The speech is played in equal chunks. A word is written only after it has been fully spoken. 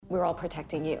we're all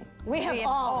protecting you. We have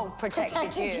all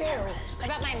protected you.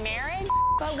 About my marriage?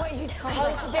 But what you told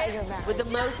us about your marriage. With the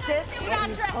mostest? What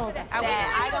you told us. Don't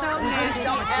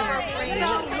ever bring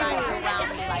anybody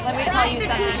around me like Let me that. tell you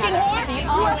something. The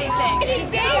only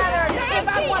thing.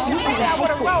 If I want to say that, I would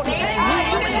have wrote it.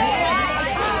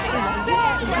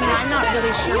 I'm not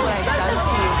really sure what I've done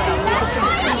to you, but I'll take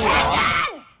it from you.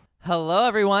 Hello,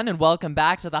 everyone, and welcome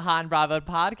back to the Hot and Bravo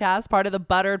podcast, part of the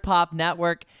Buttered Pop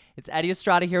Network. It's Eddie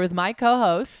Estrada here with my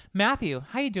co-host, Matthew.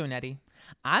 How you doing, Eddie?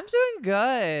 I'm doing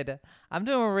good. I'm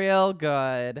doing real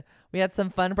good. We had some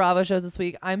fun Bravo shows this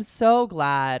week. I'm so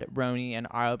glad Roni and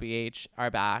ROBH are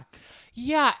back.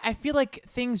 Yeah, I feel like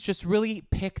things just really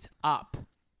picked up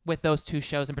with those two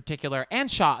shows in particular, and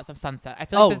Shaw's of Sunset. I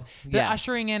feel like the yes.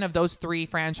 ushering in of those three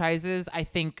franchises, I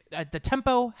think the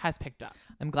tempo has picked up.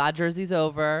 I'm glad Jersey's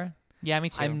over. Yeah, me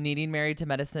too. I'm needing Married to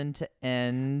Medicine to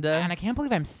end. And I can't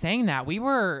believe I'm saying that. We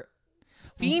were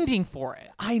fiending for it.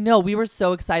 I know. We were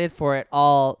so excited for it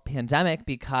all pandemic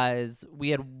because we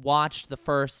had watched the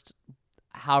first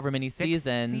however many 6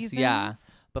 seasons. Yeah,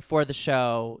 before the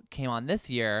show came on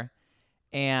this year.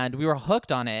 And we were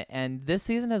hooked on it. And this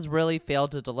season has really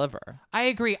failed to deliver. I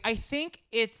agree. I think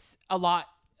it's a lot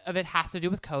of it has to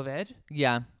do with COVID.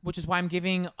 Yeah. Which is why I'm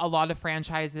giving a lot of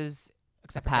franchises,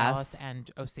 except for Dallas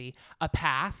and OC, a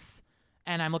pass.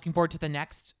 And I'm looking forward to the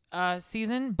next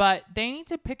season. But they need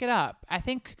to pick it up. I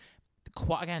think,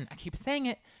 again, I keep saying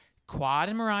it, Quad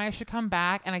and Mariah should come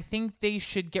back. And I think they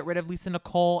should get rid of Lisa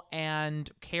Nicole and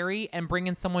Carrie and bring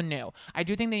in someone new. I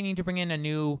do think they need to bring in a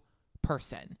new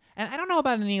person. And I don't know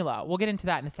about Anila. We'll get into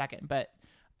that in a second. But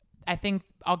I think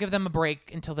I'll give them a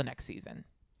break until the next season.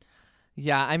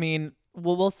 Yeah, I mean,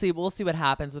 we'll see. We'll see what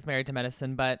happens with Married to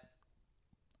Medicine, but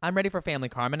I'm ready for Family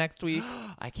Karma next week.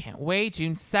 I can't wait.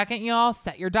 June 2nd, y'all.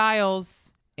 Set your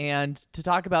dials. And to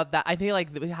talk about that, I think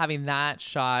like having that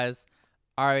Shaw's,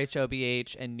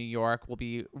 RHOBH, and New York will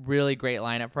be really great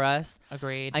lineup for us.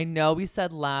 Agreed. I know we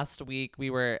said last week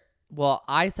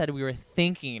I said we were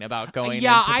thinking about going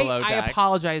into Below Deck. I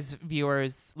apologize,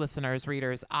 viewers, listeners,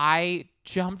 readers. I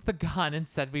jumped the gun and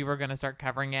said we were going to start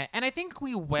covering it. And I think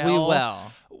we will. We will.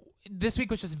 This week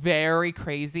was just very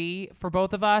crazy for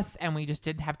both of us, and we just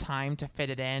didn't have time to fit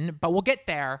it in. But we'll get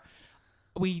there.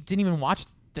 We didn't even watch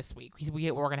this week.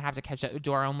 We're going to have to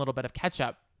do our own little bit of catch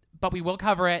up. But we will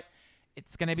cover it.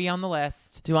 It's going to be on the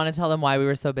list. Do you want to tell them why we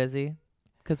were so busy?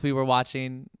 Because we were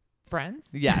watching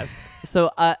Friends? Yes.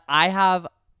 So I have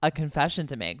a confession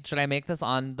to make. Should I make this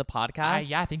on the podcast?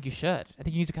 Yeah, I think you should. I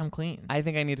think you need to come clean. I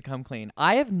think I need to come clean.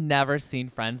 I have never seen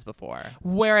Friends before.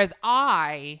 Whereas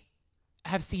I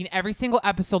have seen every single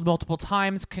episode multiple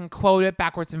times, can quote it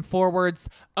backwards and forwards,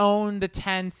 own the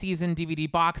 10-season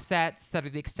DVD box sets that are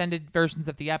the extended versions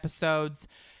of the episodes.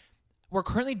 We're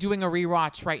currently doing a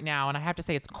rewatch right now, and I have to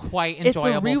say it's quite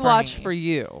enjoyable. It's a rewatch for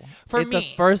you. It's a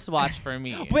first watch for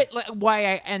me. But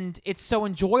and it's so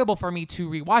enjoyable for me to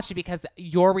rewatch it because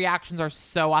your reactions are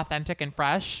so authentic and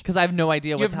fresh. Because I have no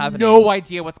idea what's happening. No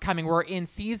idea what's coming. We're in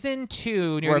season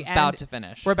 2. We're about to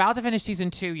finish. We're about to finish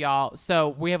season 2, y'all. So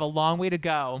we have a long way to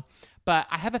go. But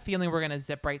I have a feeling we're going to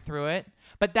zip right through it.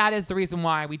 But that is the reason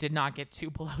why we did not get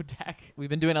to Below Deck. We've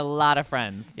been doing a lot of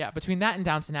Friends. Yeah, between that and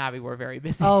Downton Abbey, we're very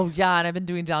busy. Oh, yeah, and I've been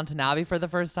doing Downton Abbey for the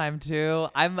first time, too.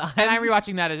 And I'm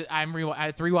rewatching that. It's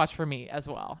a rewatch for me as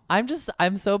well.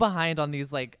 I'm so behind on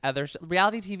these, like, other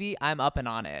reality TV. I'm up and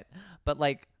on it. But,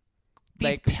 like...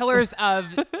 These pillars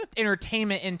of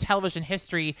entertainment in television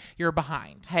history, you're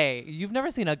behind. Hey, you've never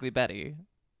seen Ugly Betty.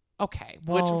 Okay,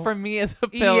 well, which for me is a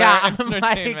pillar of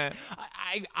entertainment.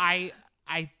 I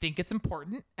think it's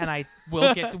important, and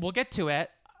we'll get to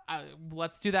it.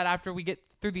 Let's do that after we get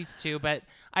through these two. But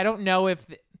I don't know if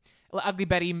Ugly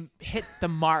Betty hit the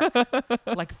mark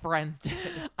like Friends did.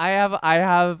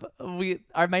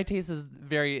 My taste is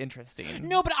very interesting.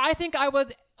 No, but I think I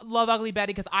would love Ugly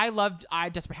Betty because I loved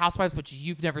Desperate Housewives, which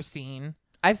you've never seen.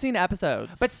 I've seen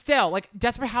episodes. But still, like,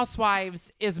 Desperate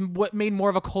Housewives is what made more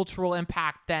of a cultural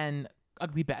impact than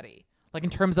Ugly Betty. Like, in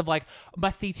terms of, like,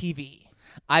 must-see TV.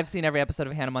 I've seen every episode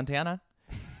of Hannah Montana.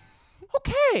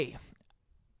 Okay.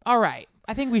 All right.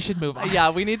 I think we should move on. Yeah,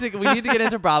 we need to get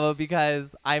into Bravo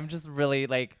because I'm just really,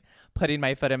 like, putting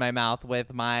my foot in my mouth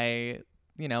with my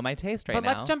taste right now. But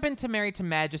let's jump into Married to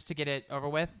Med just to get it over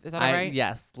with. Is that all right?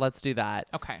 Yes, let's do that.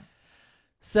 Okay.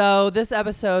 So this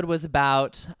episode was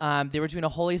about they were doing a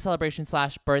holy celebration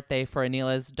 / birthday for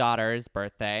Anila's daughter's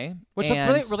birthday, which looked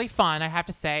really, really fun, I have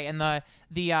to say. And the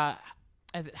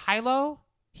is it Hilo?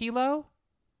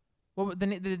 What the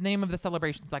name of the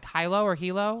celebration? It's like Hilo or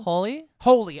Hilo? Holy.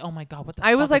 Oh my God! What the?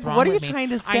 I was like, is wrong what are you with me? trying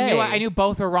to say? I knew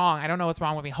both were wrong. I don't know what's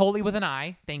wrong with me. Holy with an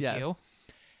I. Thank you.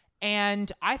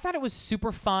 And I thought it was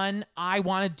super fun. I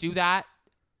want to do that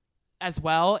as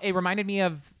well. It reminded me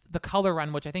of the color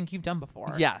run, which I think you've done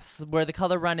before. Yes, where the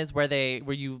color run is where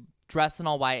you dress in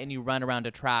all white and you run around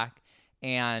a track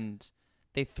and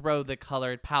they throw the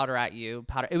colored powder at you.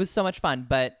 It was so much fun,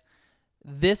 but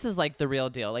this is like the real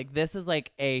deal. Like this is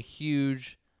like a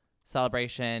huge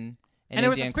celebration. And there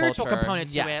was a Indian spiritual culture. component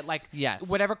to Yes, it. Like yes.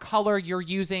 whatever color you're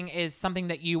using is something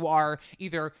that you are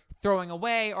either throwing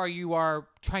away or you are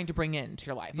trying to bring into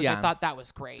your life, which I thought that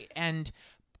was great and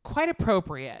quite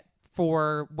appropriate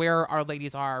for where our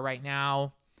ladies are right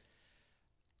now.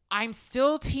 I'm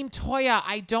still Team Toya.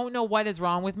 I don't know what is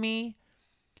wrong with me,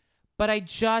 but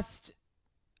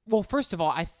well, first of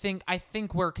all, I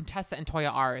think where Contessa and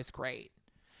Toya are is great.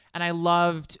 And I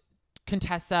loved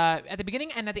Contessa at the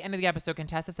beginning and at the end of the episode.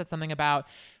 Contessa said something about,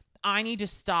 I need to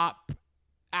stop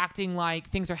acting like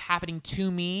things are happening to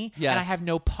me and I have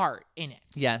no part in it.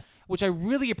 Yes. Which I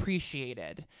really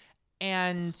appreciated.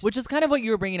 And which is kind of what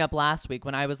you were bringing up last week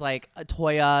when I was like,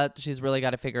 Toya, she's really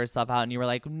got to figure herself out. And you were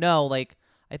like, no, like,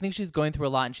 I think she's going through a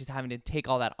lot and she's having to take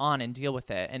all that on and deal with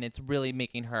it. And it's really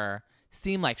making her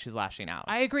seem like she's lashing out.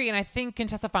 I agree. And I think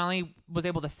Contessa finally was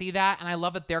able to see that. And I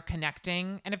love that they're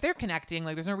connecting. And if they're connecting,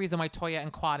 like, there's no reason why Toya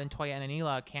and Quad and Toya and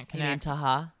Anila can't connect. You mean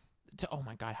Taha? Oh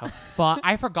my God, how fun.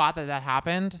 I forgot that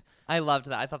happened. I loved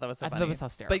that. I thought that was so funny. I thought that was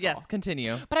hysterical. But yes,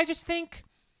 continue. But I just think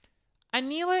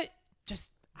Anila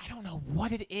I don't know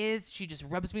what it is. She just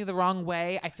rubs me the wrong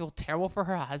way. I feel terrible for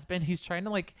her husband. He's trying to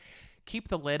like keep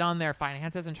the lid on their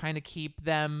finances and trying to keep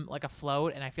them like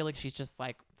afloat. And I feel like she's just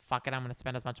like, fuck it, I'm going to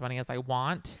spend as much money as I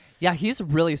want. Yeah, he's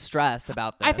really stressed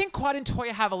about this. I think Quad and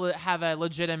Toya have a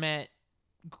legitimate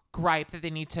gripe that they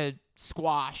need to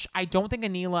squash. I don't think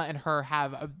Anila and her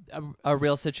have a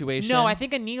real situation. No, I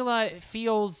think Anila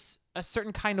feels a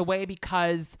certain kind of way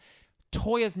because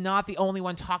Toya's not the only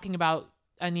one talking about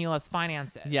Anila's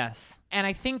finances. Yes. And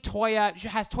I think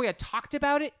has Toya talked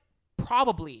about it?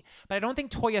 Probably. But I don't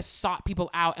think Toya sought people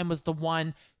out and was the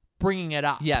one bringing it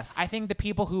up. Yes. I think the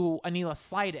people who Anila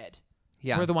slighted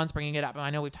were the ones bringing it up. And I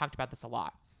know we've talked about this a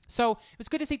lot. So it was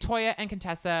good to see Toya and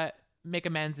Contessa make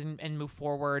amends and move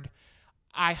forward.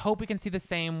 I hope we can see the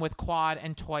same with Quad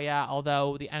and Toya,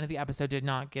 although the end of the episode did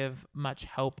not give much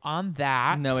hope on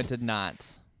that. No, it did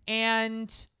not.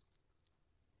 And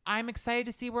I'm excited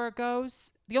to see where it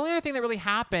goes. The only other thing that really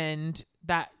happened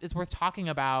that is worth talking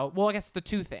about, well, I guess the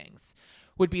two things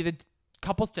would be the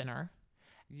couple's dinner.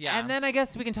 Yeah. And then I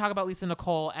guess we can talk about Lisa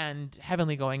Nicole and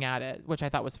Heavenly going at it, which I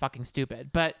thought was fucking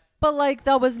stupid. But like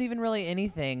that wasn't even really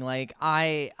anything. Like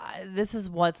I this is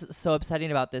what's so upsetting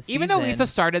about this even season. though Lisa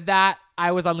started that,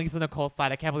 I was on Lisa Nicole's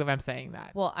side. I can't believe I'm saying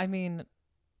that. Well, I mean,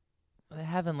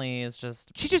 Heavenly is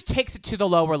just... She just takes it to the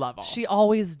lower level. She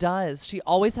always does. She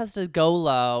always has to go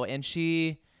low. And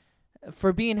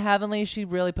for being Heavenly, she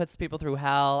really puts people through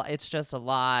hell. It's just a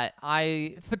lot.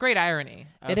 It's the great irony.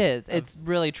 It is. It's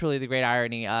really, truly the great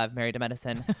irony of Married to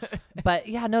Medicine. But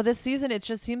yeah, no, this season, it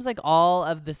just seems like all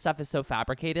of this stuff is so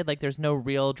fabricated. Like there's no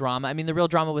real drama. I mean, the real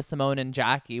drama was Simone and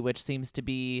Jackie, which seems to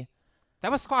be... That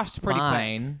was squashed pretty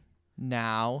quick.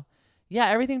 Now. Yeah,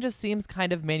 everything just seems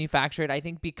kind of manufactured. I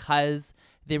think because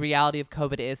the reality of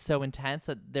COVID is so intense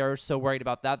that they're so worried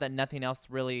about that nothing else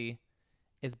really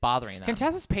is bothering them.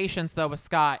 Contessa's patience, though, with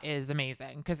Scott is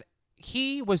amazing because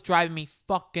he was driving me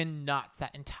fucking nuts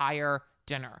that entire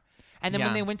dinner. And then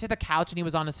when they went to the couch and he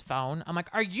was on his phone, I'm like,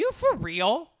 are you for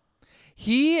real?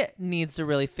 He needs to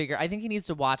really I think he needs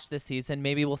to watch this season.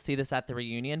 Maybe we'll see this at the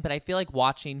reunion, but I feel like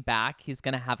watching back, he's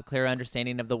going to have a clearer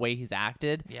understanding of the way he's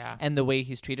acted and the way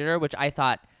he's treated her, which I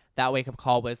thought that wake-up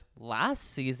call was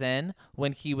last season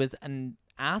when he was an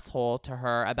asshole to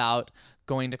her about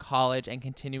going to college and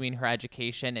continuing her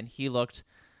education, and he looked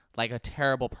like a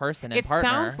terrible person and partner.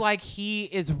 It sounds like he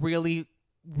is really,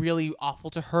 really awful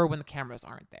to her when the cameras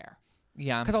aren't there.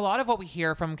 Yeah. Because a lot of what we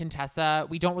hear from Contessa,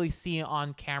 we don't really see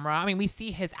on camera. I mean, we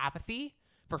see his apathy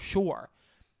for sure,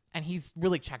 and he's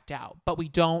really checked out, but we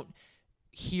don't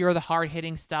hear the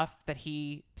hard-hitting stuff that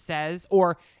he says,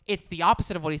 or it's the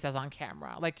opposite of what he says on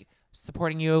camera. Like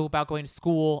supporting you about going to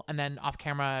school, and then off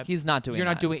camera, he's not doing You're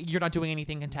not doing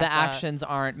anything, Contessa. The actions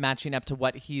aren't matching up to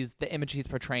the image he's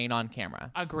portraying on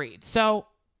camera. Agreed. So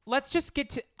let's just get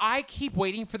to, I keep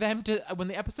waiting for them to, when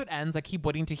the episode ends, I keep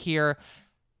waiting to hear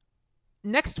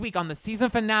next week on the season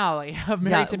finale of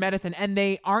Married to Medicine, and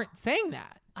they aren't saying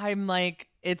that. I'm like,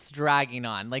 it's dragging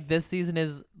on. Like this season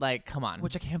is like, come on.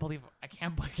 Which I can't believe. I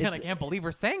can't believe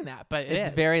we're saying that, but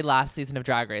it's very last season of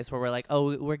Drag Race where we're like,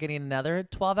 oh, we're getting another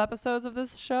 12 episodes of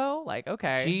this show. Like,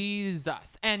 okay,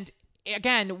 Jesus. And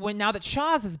again, now that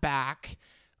Shaw's is back,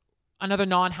 another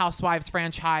non-Housewives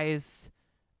franchise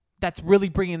that's really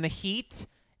bringing the heat.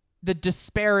 The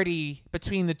disparity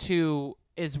between the two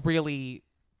is really,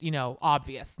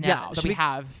 obvious now that we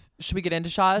have. Should we get into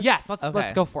Shaw's? Yes,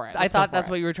 let's go for it. I thought that's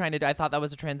what you were trying to do. I thought that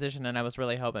was a transition, and I was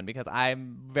really hoping because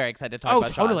I'm very excited to talk about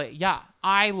Shaw's. Oh, totally. Yeah.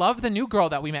 I love the new girl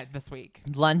that we met this week.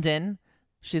 London.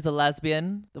 She's a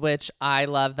lesbian, which I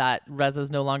love that Reza's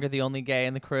no longer the only gay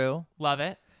in the crew. Love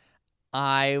it.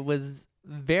 I was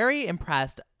very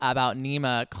impressed about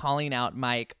Nima calling out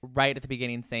Mike right at the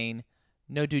beginning saying,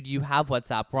 no, dude, you have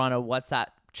WhatsApp. We're on a WhatsApp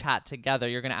chat together.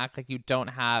 You're going to act like you don't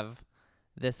have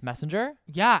this messenger?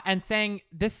 Yeah, and saying,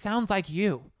 this sounds like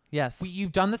you. Yes.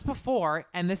 You've done this before,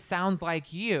 and this sounds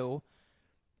like you.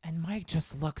 And Mike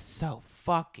just looks so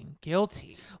fucking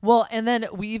guilty. Well, and then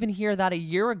we even hear that a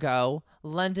year ago,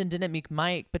 London didn't meet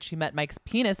Mike, but she met Mike's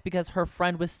penis because her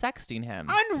friend was sexting him.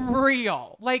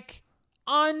 Unreal. Like,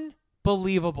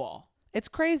 unbelievable. It's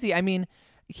crazy. I mean,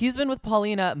 he's been with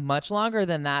Paulina much longer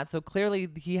than that, so clearly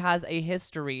he has a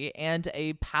history and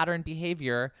a pattern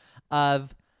behavior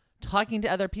of talking to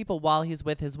other people while he's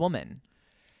with his woman.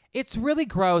 It's really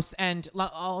gross, and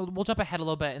we'll jump ahead a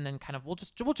little bit, and then kind of we'll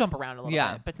jump around a little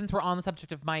bit. But since we're on the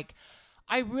subject of Mike,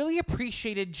 I really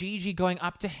appreciated Gigi going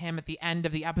up to him at the end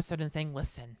of the episode and saying,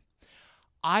 listen,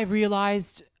 I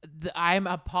realized that I'm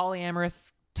a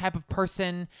polyamorous type of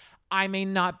person. I may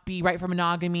not be right for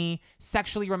monogamy.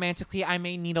 Sexually, romantically, I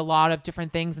may need a lot of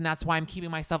different things, and that's why I'm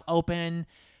keeping myself open,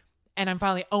 and I'm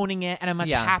finally owning it, and I'm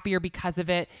much happier because of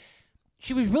it.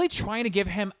 She was really trying to give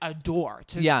him a door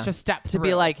to step through. To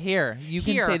be like, here, you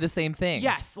can say the same thing.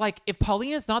 Yes. Like, if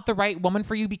Paulina's not the right woman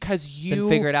for you because you then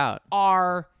figure it out.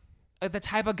 Are the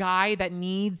type of guy that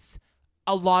needs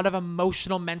a lot of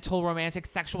emotional, mental, romantic,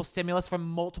 sexual stimulus from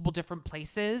multiple different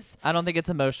places. I don't think it's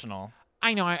emotional.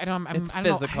 I know. It's I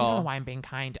physical. don't know why I'm being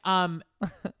kind.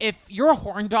 If you're a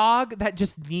horn dog that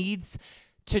just needs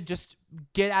to just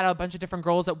get at a bunch of different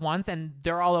girls at once and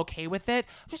they're all okay with it,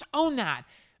 just own that.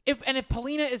 If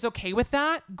Paulina is okay with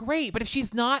that, great. But if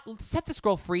she's not, set this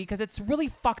girl free because it's really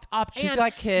fucked up. She's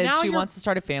got kids. She wants to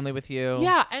start a family with you.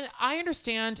 Yeah, and I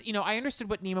understand. I understood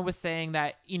what Nima was saying,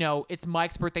 that it's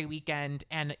Mike's birthday weekend,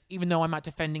 and even though I'm not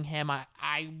defending him,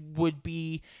 I would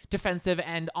be defensive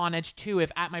and on edge too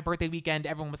if at my birthday weekend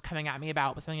everyone was coming at me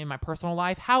about something in my personal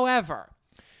life. However,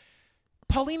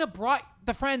 Paulina brought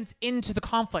the friends into the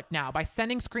conflict now by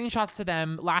sending screenshots to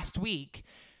them last week.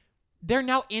 They're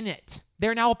now in it.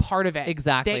 They're now a part of it.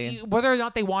 Exactly. Whether or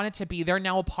not they want it to be, they're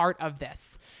now a part of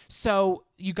this. So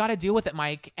you got to deal with it,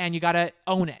 Mike, and you got to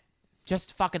own it.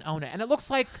 Just fucking own it. And it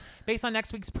looks like, based on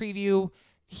next week's preview,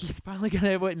 he's finally going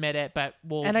to admit it, but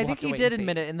I think he did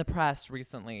admit it in the press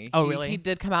recently. Oh, really? He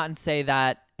did come out and say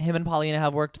that him and Paulina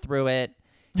have worked through it.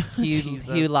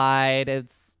 He lied.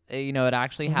 It's, it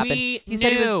actually happened. He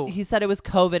said it was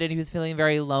COVID and he was feeling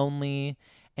very lonely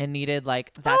and needed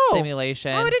like that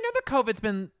stimulation. Oh, I didn't know that COVID's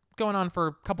been going on for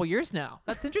a couple years now.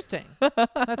 That's interesting.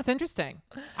 That's interesting.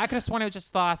 I could have sworn it was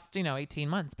just the last, 18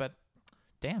 months, but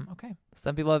damn, okay.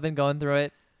 Some people have been going through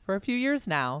it for a few years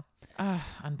now.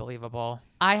 Unbelievable.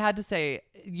 I had to say,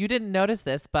 you didn't notice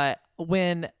this, but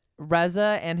when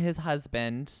Reza and his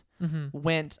husband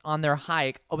went on their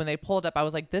hike, when they pulled up, I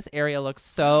was like, this area looks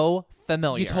so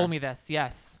familiar. You told me this,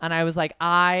 yes. And I was like,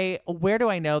 where do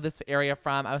I know this area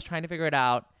from? I was trying to figure it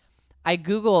out. I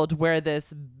Googled where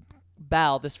this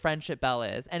friendship bell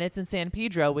is, and it's in San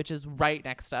Pedro, which is right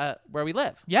next to where we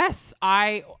live. Yes.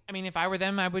 I mean, if I were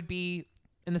them, I would be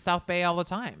in the South Bay all the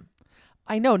time.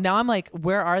 I know. Now I'm like,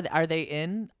 where are they? Are they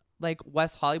in like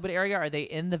West Hollywood area? Are they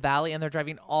in the valley and they're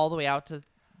driving all the way out to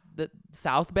the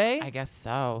South Bay? I guess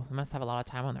so. They must have a lot of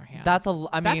time on their hands. That's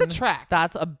a trek.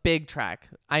 That's a big trek.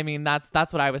 I mean, that's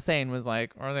what I was saying was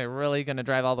like, are they really going to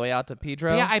drive all the way out to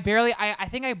Pedro? Yeah, I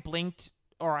think I blinked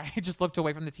or I just looked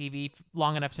away from the TV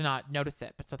long enough to not notice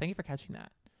it. But so thank you for catching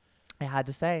that. I had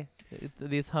to say,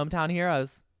 these hometown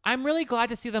heroes. I'm really glad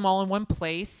to see them all in one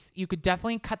place. You could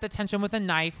definitely cut the tension with a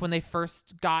knife when they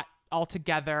first got all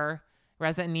together.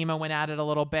 Reza and Nima went at it a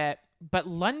little bit. But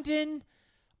London,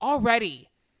 already,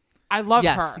 I love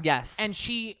her. Yes. And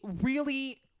she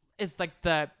really is like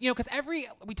because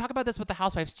we talk about this with the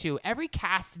Housewives too. Every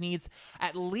cast needs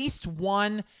at least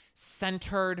one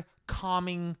centered,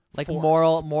 calming like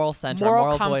force. moral center,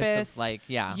 moral compass, voice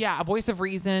of a voice of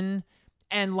reason.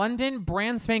 And London,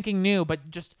 brand spanking new, but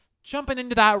just jumping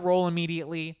into that role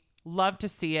immediately. Love to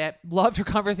see it. Loved her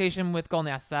conversation with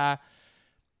Golnesa.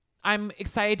 I'm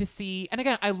excited to see, and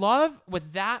again, I love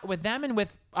with them and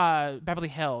with Beverly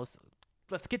Hills.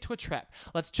 Let's get to a trip.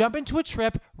 Let's jump into a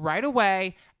trip right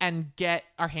away and get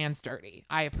our hands dirty.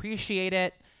 I appreciate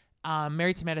it.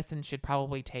 Married to Medicine should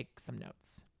probably take some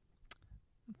notes.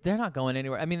 They're not going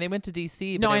anywhere. I mean, they went to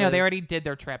DC. No, but I know. was, they already did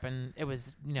their trip, and it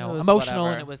was, It was emotional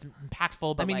whatever. and it was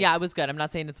impactful. But I mean, like, yeah, it was good. I'm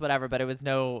not saying it's whatever, but it was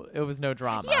no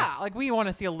drama. yeah, like we want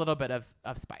to see a little bit of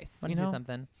spice. Want to see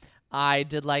something? I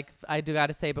do got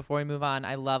to say before we move on,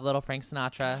 I love little Frank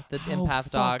Sinatra, the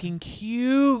empath dog. Fucking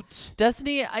cute.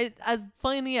 Destiny, as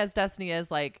funny as Destiny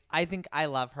is, like, I think I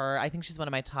love her. I think she's one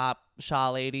of my top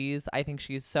Shaw ladies. I think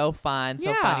she's so fun,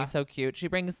 so funny, so cute. She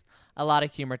brings a lot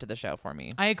of humor to the show for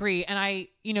me. I agree, and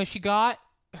she got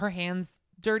her hands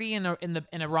dirty in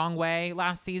a wrong way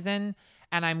last season,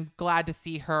 and I'm glad to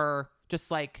see her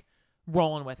just like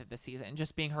rolling with it this season,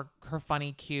 just being her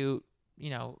funny, cute,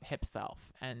 hip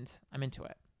self, and I'm into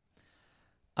it.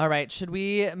 All right, should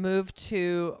we move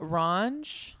to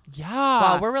Ranj? Yeah.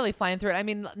 Wow, we're really flying through it. I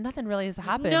mean, nothing really has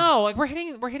happened. No, like we're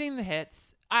hitting the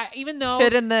hits. Even though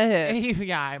hitting the hits.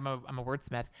 Yeah, I'm a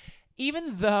wordsmith.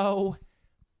 Even though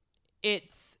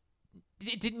it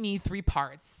didn't need 3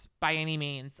 parts by any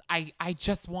means. I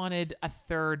just wanted a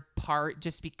third part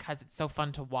just because it's so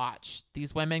fun to watch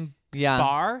these women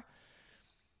spar.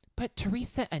 But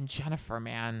Teresa and Jennifer,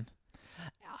 man.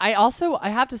 I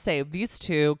have to say, these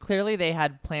two, clearly they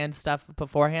had planned stuff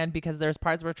beforehand, because there's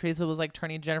parts where Teresa was like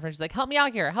turning to Jennifer and she's like, help me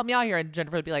out here. And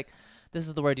Jennifer would be like, this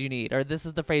is the word you need, or this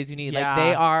is the phrase you need. Yeah, like,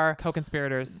 they are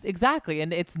co-conspirators. Exactly.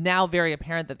 And it's now very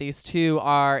apparent that these two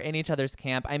are in each other's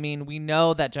camp. I mean, we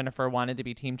know that Jennifer wanted to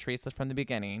be Team Teresa from the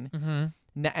beginning.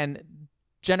 Mm-hmm. And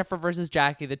Jennifer versus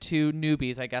Jackie, the two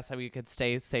newbies, I guess how we could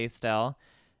say still.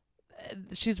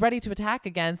 She's ready to attack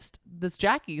against this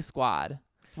Jackie squad,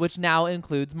 which now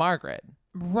includes Margaret.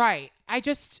 Right.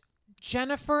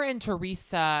 Jennifer and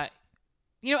Teresa,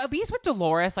 at least with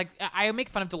Dolores, like I make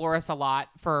fun of Dolores a lot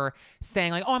for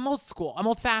saying like, oh, I'm old school, I'm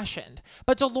old fashioned.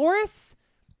 But Dolores,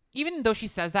 even though she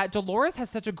says that, Dolores has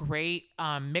such a great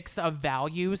mix of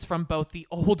values from both the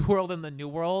old world and the new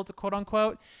world, quote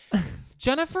unquote.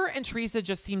 Jennifer and Teresa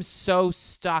just seem so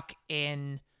stuck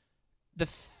in the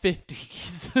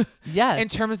 50s. Yes. In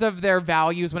terms of their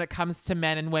values when it comes to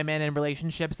men and women and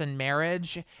relationships and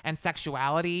marriage and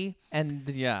sexuality. And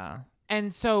yeah.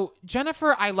 And so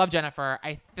Jennifer, I love Jennifer.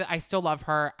 I still love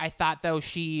her. I thought though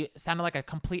she sounded like a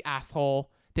complete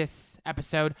asshole this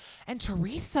episode. And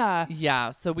Teresa.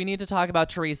 Yeah. So we need to talk about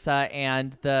Teresa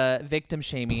and the victim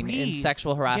shaming in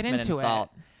sexual harassment and assault.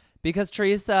 Because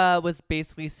Teresa was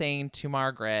basically saying to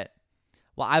Margaret,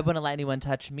 well, I wouldn't let anyone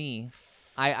touch me.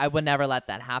 I would never let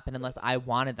that happen unless I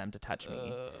wanted them to touch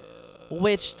me,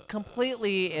 which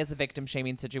completely is a victim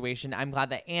shaming situation. I'm glad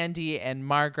that Andy and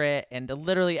Margaret and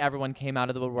literally everyone came out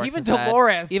of the woodwork. Even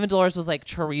Dolores. Even Dolores was like,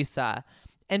 Teresa.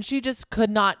 And she just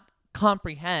could not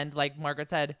comprehend, like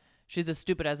Margaret said, she's as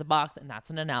stupid as a box. And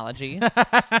that's an analogy.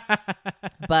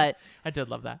 But I did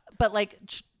love that. But like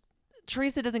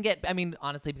Teresa doesn't get, I mean,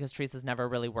 honestly, because Teresa's never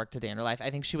really worked a day in her life.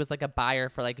 I think she was like a buyer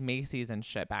for like Macy's and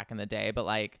shit back in the day. But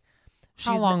like,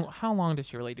 How long did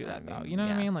she really do that though? You know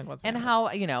what I mean? Like, and how,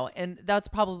 and that's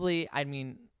probably, I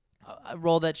mean, a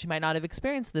role that she might not have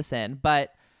experienced this in.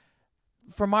 But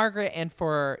for Margaret and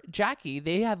for Jackie,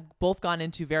 they have both gone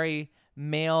into very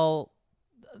male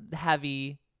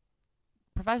heavy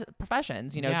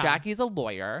professions. Jackie's a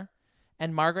lawyer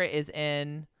and Margaret is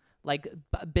in like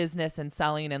business and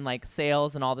selling and like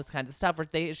sales and all this kinds of stuff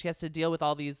where she has to deal with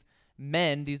all these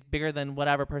men, these bigger than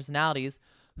whatever personalities,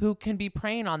 who can be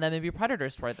preying on them and be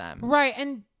predators toward them. Right.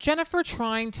 And Jennifer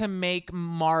trying to make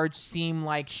Marge seem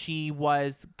like she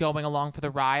was going along for the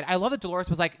ride. I love that Dolores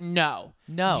was like, no.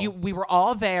 We were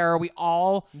all there. We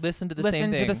all listened to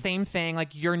the same thing.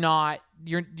 Like,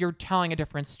 you're telling a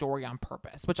different story on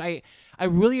purpose, which I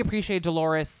really appreciate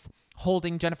Dolores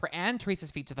holding Jennifer and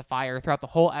Teresa's feet to the fire throughout the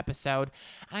whole episode.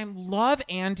 And I love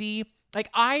Andy. Like,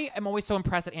 I am always so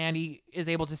impressed that Andy is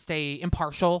able to stay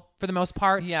impartial for the most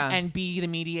part and be the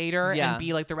mediator and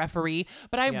be like the referee.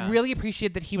 But I really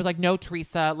appreciate that he was like, no,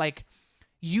 Teresa, like,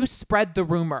 you spread the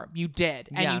rumor. You did.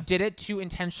 And you did it to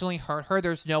intentionally hurt her.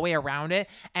 There's no way around it.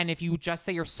 And if you just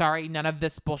say you're sorry, none of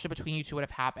this bullshit between you two would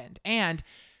have happened. And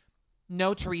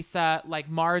no, Teresa, like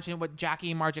Marge and what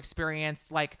Jackie and Marge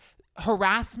experienced, like,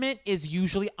 harassment is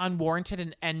usually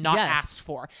unwarranted and not asked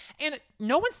for. And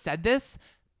no one said this,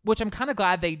 which I'm kind of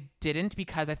glad they didn't,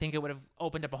 because I think it would have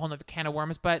opened up a whole nother can of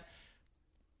worms. But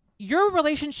your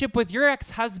relationship with your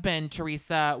ex-husband,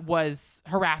 Teresa, was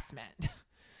harassment.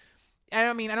 I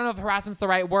don't know if harassment's the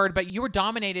right word, but you were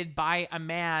dominated by a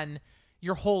man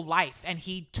your whole life, and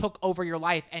he took over your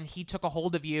life, and he took a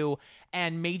hold of you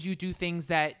and made you do things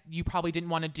that you probably didn't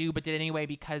want to do but did anyway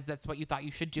because that's what you thought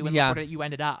you should do, and look where you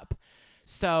ended up.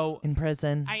 So in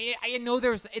prison, I know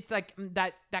it's like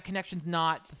that connection's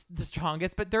not the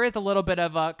strongest, but there is a little bit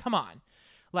of a come on,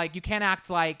 Like, you can't act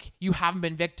like you haven't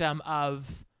been victim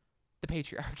of the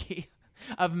patriarchy,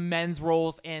 of men's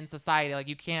roles in society. Like,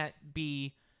 you can't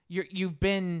be, you've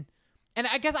been, and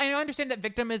I guess I understand that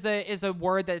victim is a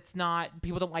word that's not,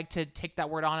 people don't like to take that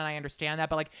word on, and I understand that,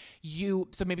 but like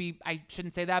so maybe I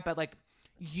shouldn't say that, but like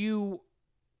you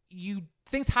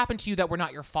things happen to you that were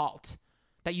not your fault,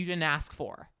 that you didn't ask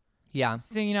for. Yeah.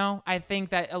 So, I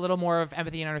think that a little more of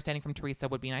empathy and understanding from Teresa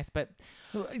would be nice, but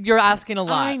you're asking a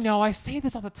lot. I know. I say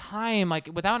this all the time. Like,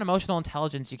 without emotional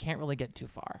intelligence, you can't really get too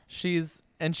far. She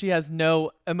has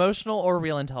no emotional or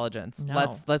real intelligence.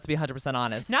 No. Let's be 100%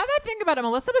 honest. Now that I think about it,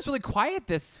 Melissa was really quiet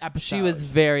this episode. She was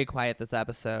very quiet this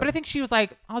episode. But I think she was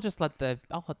like, I'll let them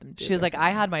do it. She was like,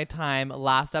 I had my time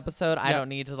last episode. I don't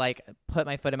need to like put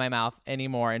my foot in my mouth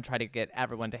anymore and try to get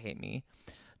everyone to hate me.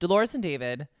 Dolores and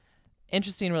David,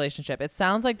 interesting relationship. It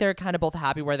sounds like they're kind of both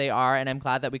happy where they are, and I'm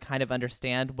glad that we kind of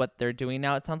understand what they're doing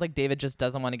now. It sounds like David just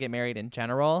doesn't want to get married in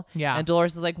general. Yeah. And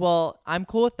Dolores is like, well, I'm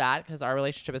cool with that because our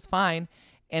relationship is fine.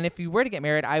 And if you were to get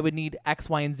married, I would need X,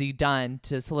 Y, and Z done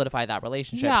to solidify that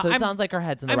relationship. Yeah, so it sounds like her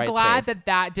head's in the right space. I'm glad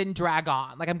that didn't drag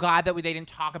on. Like, I'm glad that they didn't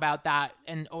talk about that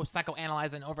and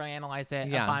psychoanalyze and overanalyze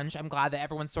it a bunch. I'm glad that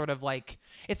everyone's sort of like,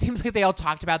 it seems like they all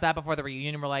talked about that before the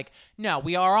reunion. We're like, no,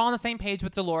 we are all on the same page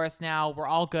with Dolores now. We're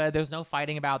all good. There's no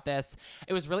fighting about this.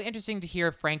 It was really interesting to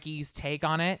hear Frankie's take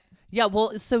on it. Yeah,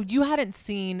 well, so you hadn't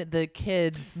seen the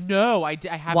kids. No, I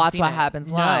haven't watch seen What it. Happens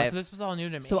No, Live. so this was all new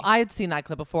to me. So I had seen that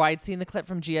clip before. I'd seen the clip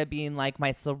from Gia being like,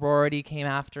 my sorority came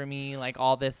after me, like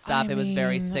all this stuff. It was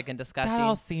very sick and disgusting. That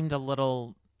all seemed a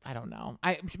little, I don't know.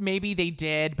 Maybe they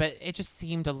did, but it just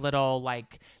seemed a little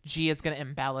like Gia's going to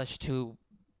embellish to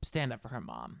stand up for her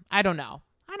mom. I don't know.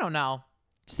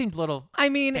 Just seemed a little. I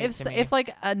mean, if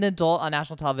like an adult on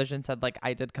national television said like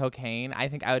I did cocaine, I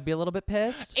think I would be a little bit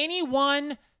pissed.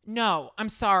 Anyone? No, I'm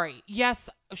sorry. Yes,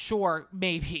 sure,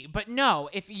 maybe. But no,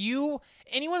 if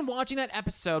anyone watching that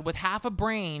episode with half a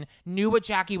brain knew what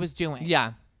Jackie was doing.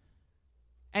 Yeah.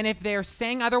 And if they're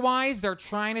saying otherwise, they're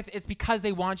trying to, it's because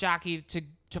they want Jackie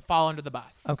to fall under the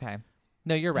bus. Okay.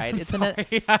 No, you're right. It's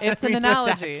it's an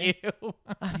analogy.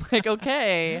 I'm like,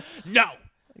 okay. No.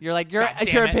 You're like, your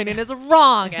opinion is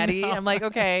wrong, Eddie. I'm like,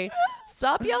 okay,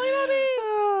 stop yelling at me.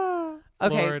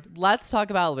 Okay, Lord. Let's talk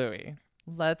about Louis.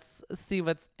 Let's see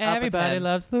what's Everybody up with him.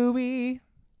 loves Louis.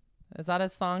 Is that a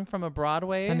song from a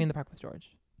Broadway? Sunday in the Park with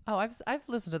George. Oh, I've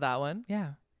listened to that one.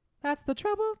 Yeah. That's the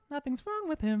trouble. Nothing's wrong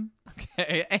with him.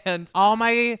 Okay, and all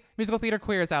my musical theater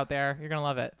queers out there, you're going to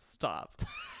love it. Stop.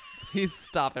 Please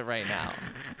stop it right now.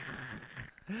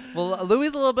 Well, Louis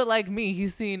is a little bit like me.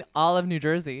 He's seen all of New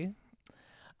Jersey.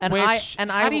 And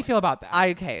how do you feel about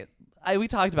that? We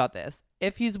talked about this.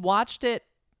 If he's watched it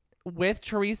with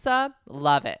Teresa,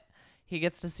 love it. He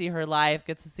gets to see her life,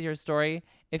 gets to see her story.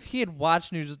 If he had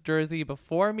watched New Jersey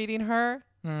before meeting her,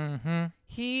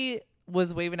 he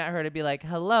was waving at her to be like,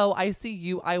 hello, I see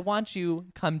you. I want you.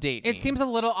 Come date me. It seems a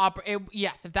little,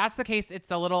 yes, if that's the case,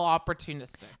 it's a little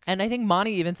opportunistic. And I think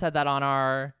Monty even said that on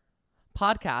our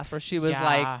podcast where she was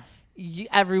like,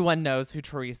 everyone knows who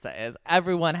Teresa is.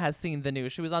 Everyone has seen the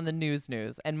news. She was on the news.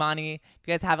 And Monty, if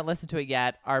you guys haven't listened to it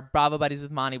yet, our Bravo Buddies with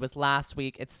Monty was last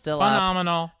week. It's still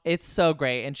phenomenal. Up. It's so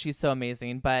great, and she's so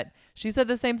amazing. But she said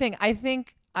the same thing. I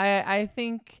think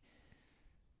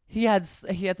he had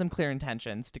some clear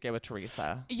intentions to get with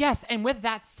Teresa. Yes, and with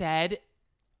that said,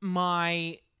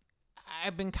 I've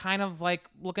been kind of like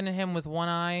looking at him with one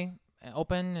eye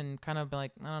open and kind of be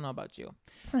like, I don't know about you.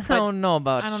 I don't know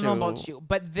about you.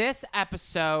 But this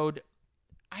episode,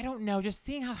 I don't know, just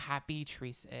seeing how happy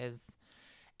Teresa is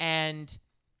and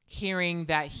hearing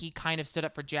that he kind of stood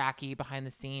up for Jackie behind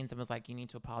the scenes and was like, you need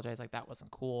to apologize, like that wasn't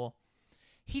cool.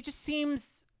 He just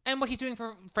seems, and what he's doing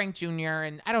for Frank Jr.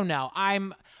 and I don't know.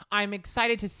 I'm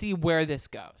excited to see where this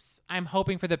goes. I'm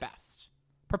hoping for the best.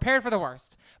 Prepared for the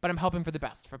worst, but I'm hoping for the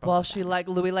best for both. Well, of them. she like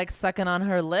Louis like sucking on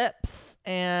her lips,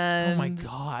 and oh my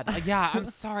god, yeah. I'm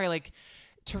sorry, like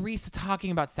Teresa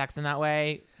talking about sex in that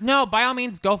way. No, by all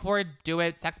means, go for it, do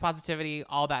it. Sex positivity,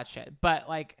 all that shit. But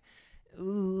like,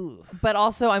 ooh. But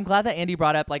also, I'm glad that Andy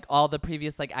brought up like all the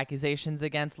previous like accusations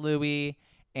against Louis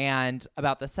and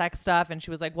about the sex stuff, and she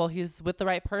was like, well, he's with the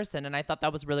right person, and I thought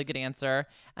that was a really good answer,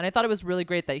 and I thought it was really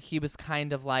great that he was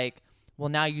kind of like, well,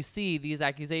 now you see these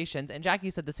accusations. And Jackie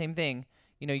said the same thing.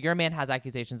 You know, your man has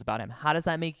accusations about him. How does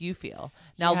that make you feel?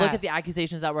 Now look at the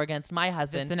accusations that were against my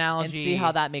husband. This analogy. And see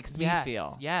how that makes me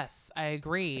feel. Yes, I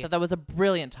agree. I thought that was a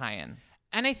brilliant tie-in.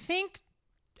 And I think,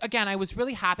 again, I was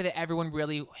really happy that everyone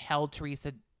really held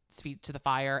Teresa's feet to the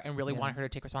fire and really wanted her to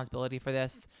take responsibility for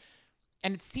this.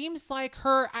 And it seems like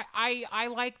I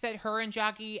like that her and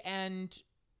Jackie and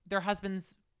their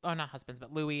husbands, oh, not husbands,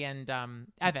 but Louis and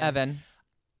Evan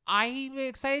I'm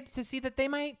excited to see that they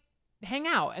might hang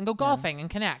out and go golfing and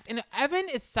connect. And Evan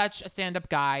is such a stand-up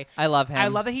guy. I love him. I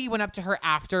love that he went up to her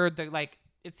after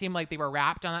it seemed like they were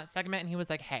wrapped on that segment, and he was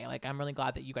like, "Hey, like I'm really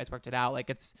glad that you guys worked it out.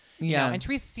 Like it's you know." And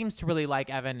Teresa seems to really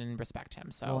like Evan and respect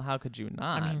him. So well, how could you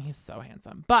not? I mean, he's so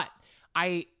handsome. But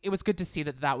it was good to see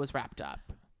that was wrapped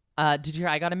up. Did you hear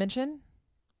I got a mention?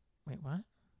 Wait, what?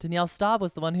 Danielle Staub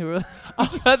was the one who read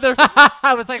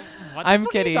I was like, what the I'm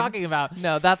fuck kidding. are you talking about?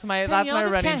 No, that's my Danielle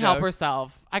just running can't joke. help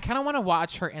herself. I kind of want to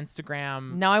watch her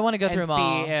Instagram. Now I want to go through and them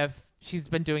all. see if she's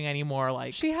been doing any more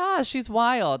like She has. She's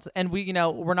wild. And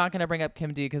we're not going to bring up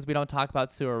Kim D because we don't talk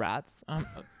about sewer rats. I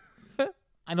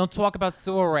don't talk about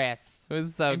sewer rats. It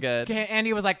was so good.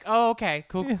 Andy was like, "Oh, okay,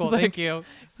 cool, It's like, thank you."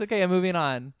 It's okay. I'm moving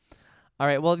on. All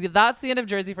right. Well, that's the end of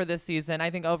Jersey for this season. I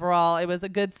think overall it was a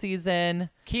good season.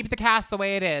 Keep the cast the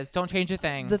way it is. Don't change a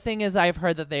thing. The thing is, I've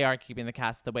heard that they are keeping the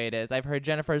cast the way it is. I've heard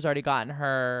Jennifer's already gotten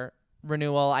her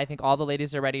renewal. I think all the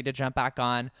ladies are ready to jump back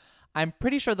on. I'm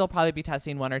pretty sure they'll probably be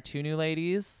testing 1 or 2 new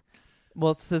ladies.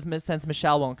 Well, since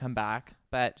Michelle won't come back,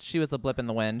 but she was a blip in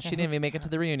the wind. She didn't even make it to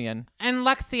the reunion. And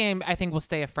Lexi, I think, will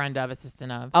stay a friend of,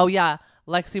 assistant of. Oh yeah,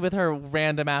 Lexi with her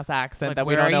random ass accent Like, that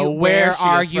we don't know where she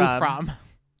are is you from.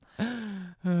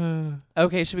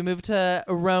 Okay, should we move to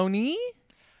Roni?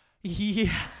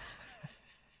 Yeah.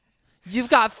 You've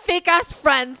got fake ass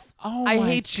friends. Oh, I my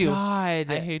hate you. God.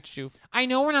 I hate you. I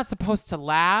know we're not supposed to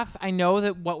laugh. I know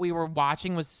that what we were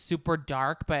watching was super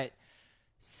dark, but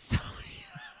Sonia,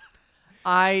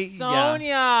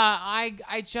 I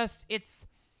just it's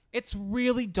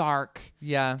really dark.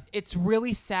 Yeah. It's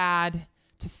really sad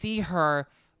to see her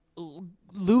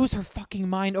lose her fucking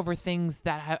mind over things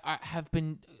that have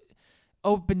been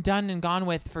done and gone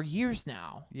with for years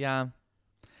now. Yeah.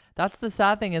 That's the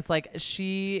sad thing. It's like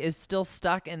she is still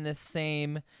stuck in this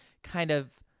same kind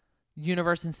of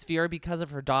universe and sphere because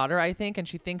of her daughter, I think. And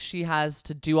she thinks she has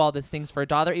to do all these things for her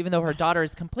daughter, even though her daughter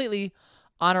is completely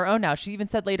on her own now. She even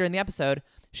said later in the episode,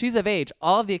 she's of age.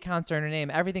 All of the accounts are in her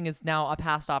name. Everything is now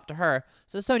passed off to her.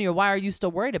 So Sonia, why are you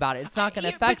still worried about it? It's not going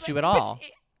to affect you at all.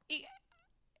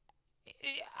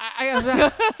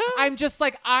 I'm just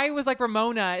like, I was like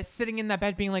Ramona sitting in that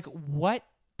bed being like, what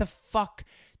the fuck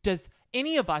does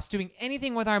any of us doing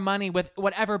anything with our money with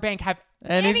whatever bank have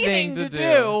anything to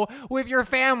do with your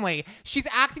family? She's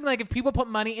acting like if people put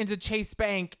money into Chase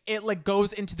Bank, it like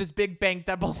goes into this big bank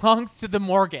that belongs to the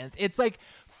Morgans. It's like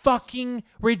fucking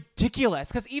ridiculous.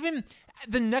 Because even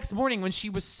the next morning when she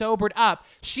was sobered up,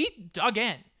 she dug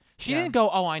in. She didn't go,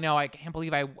 oh, I know, I can't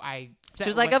believe I said. She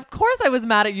was like, of course I was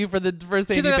mad at you for saying you like,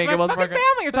 think it my was fucking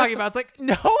family you're talking about. It's like,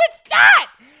 no, it's not.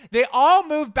 They all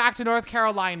moved back to North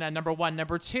Carolina, number one.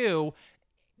 Number two,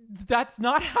 that's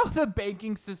not how the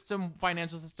banking system,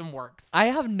 financial system works. I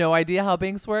have no idea how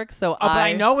banks work, so but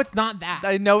I know it's not that.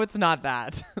 I know it's not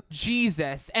that.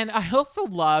 Jesus. And I also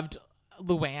loved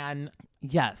Luann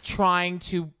trying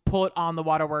to pull it on the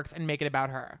Waterworks and make it about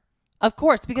her. Of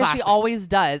course, because Classic. she always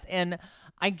does. And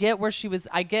I get where she was.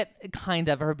 I get kind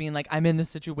of her being like, I'm in this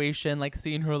situation, like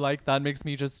seeing her like that makes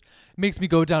me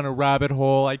go down a rabbit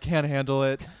hole. I can't handle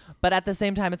it. But at the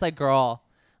same time, it's like, girl,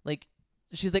 like,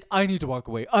 she's like, I need to walk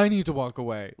away.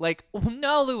 Like,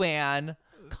 no, Luann,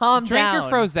 calm Drink down.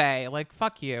 your frosé. Like,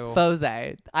 fuck you.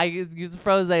 Frosé. I use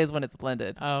frosé is when it's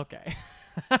blended. Oh, okay.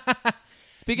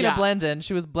 Speaking of blending,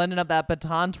 she was blending up that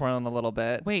baton twirling a little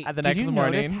bit. Wait, at the did next you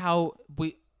morning. notice how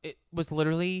it was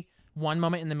literally one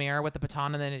moment in the mirror with the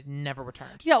baton and then it never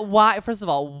returned? Yeah, why? First of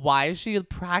all, why is she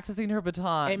practicing her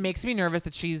baton? It makes me nervous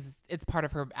that it's part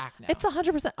of her act now. It's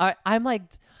 100%. I'm like,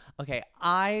 okay,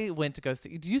 I went to go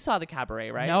see. You saw the Cabaret,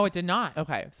 right? No, it did not.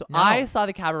 Okay, so No. I saw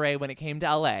the Cabaret when it came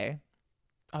to LA.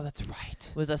 Oh, that's right.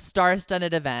 It was a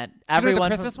star-studded event. Did you go to the Everyone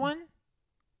Christmas one?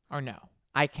 Or no?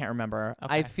 I can't remember.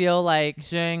 Okay. I feel like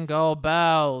Jingle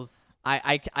bells.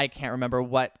 I can't remember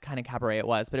what kind of cabaret it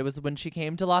was, but it was when she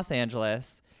came to Los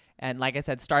Angeles. And like I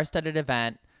said, star-studded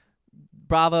event,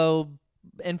 Bravo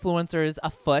influencers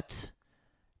afoot,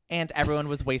 and everyone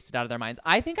was wasted out of their minds.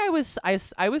 I think I was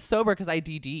sober because I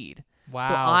DD'd. Wow.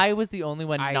 So I was the only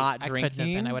one not I drinking. couldn't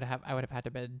have been. I would have had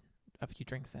to been a few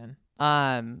drinks in.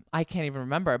 I can't even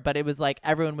remember, but it was like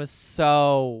everyone was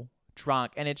so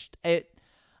drunk, and it.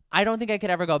 I don't think I could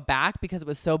ever go back because it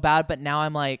was so bad. But now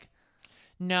I'm like,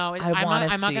 no,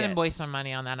 I'm not going to waste my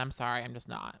money on that. I'm sorry, I'm just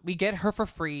not. We get her for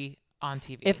free on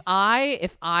TV. If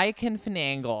I can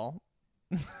finagle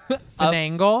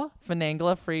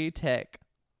a free tick,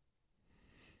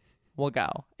 we'll go.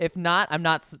 If not, I'm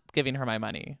not giving her my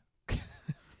money.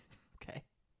 Okay.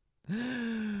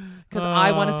 Because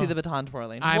I want to see the baton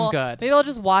twirling. I'm good. Maybe I'll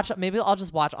just watch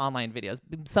online videos.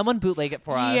 Someone bootleg it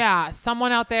for us. Yeah,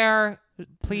 someone out there,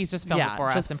 Please just film it for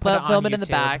us just and put it on film it in the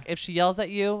YouTube. back. If she yells at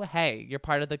you, hey, you're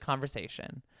part of the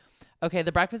conversation. Okay,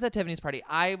 the breakfast at Tiffany's party.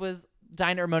 I was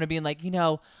dying to Ramona being like,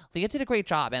 Leah did a great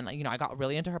job, and I got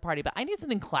really into her party, but I need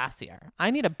something classier.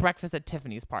 I need a breakfast at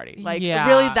Tiffany's party. Like,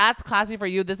 really, that's classy for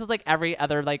you? This is like every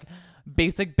other like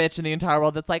basic bitch in the entire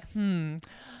world that's like,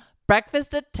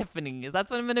 breakfast at Tiffany's.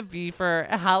 That's what I'm gonna be for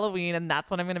Halloween, and that's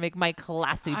what I'm gonna make my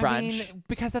classy brunch. I mean,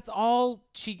 because that's all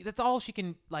she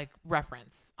can like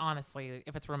reference. Honestly,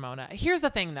 if it's Ramona. Here's the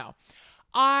thing, though.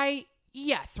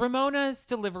 Yes, Ramona's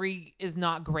delivery is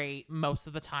not great most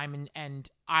of the time, and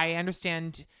I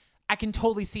understand. I can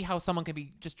totally see how someone could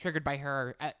be just triggered by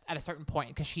her at a certain point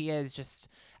because she is just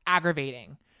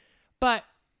aggravating. But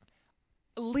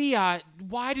Leah,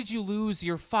 why did you lose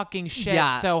your fucking shit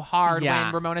so hard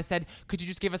when Ramona said, "Could you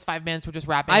just give us 5 minutes? We're just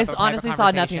wrapping up." I honestly saw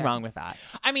nothing wrong with that.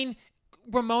 I mean,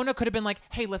 Ramona could have been like,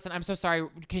 "Hey, listen, I'm so sorry.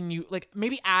 Can you like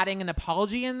maybe adding an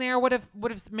apology in there would have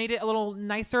made it a little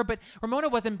nicer?" But Ramona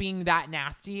wasn't being that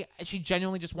nasty. She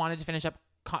genuinely just wanted to finish up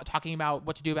talking about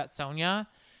what to do about Sonia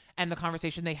and the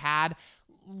conversation they had.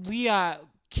 Leah,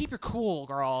 keep your cool,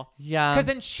 girl. Yeah. Because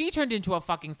then she turned into a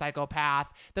fucking psychopath.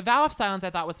 The vow of silence I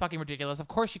thought was fucking ridiculous. Of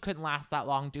course, she couldn't last that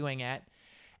long doing it.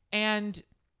 And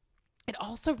it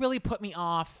also really put me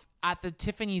off at the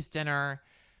Tiffany's dinner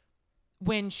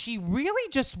when she really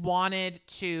just wanted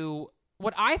to,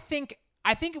 I think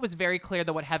it was very clear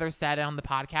that what Heather said on the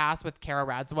podcast with Kara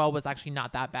Radswell was actually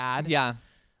not that bad. Yeah.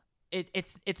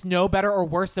 It's no better or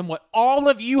worse than what all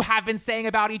of you have been saying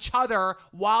about each other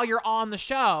while you're on the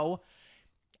show.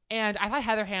 And I thought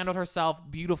Heather handled herself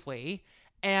beautifully.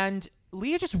 And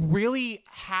Leah just really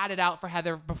had it out for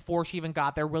Heather before she even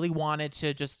got there, really wanted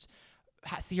to just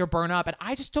see her burn up. And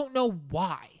I just don't know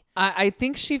why. I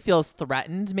think she feels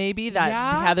threatened maybe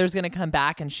that Heather's going to come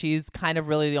back and she's kind of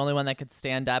really the only one that could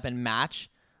stand up and match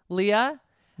Leah.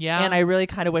 Yeah. And I really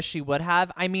kind of wish she would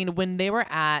have. I mean, when they were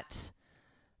at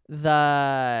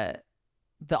the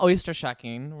oyster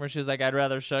shucking where she was like, "I'd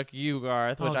rather shuck you,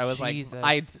 Garth," which I was Jesus.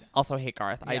 like, I also hate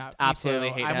Garth. Yeah, I absolutely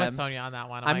hate him. I'm with Sonia on that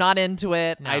one. I'm not into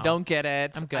it. No. I don't get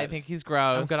it. I'm good. I think he's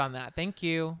gross. I'm good on that. Thank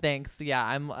you. Thanks. Yeah,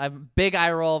 I'm big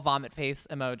eye roll, vomit face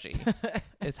emoji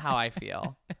is how I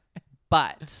feel.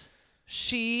 But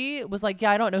she was like,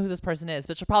 "Yeah, I don't know who this person is,"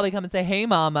 but she'll probably come and say, "Hey,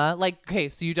 mama." Like, okay,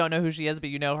 so you don't know who she is, but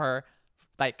you know her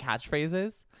like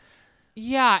catchphrases.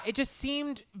 Yeah, it just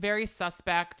seemed very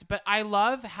suspect, but I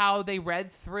love how they read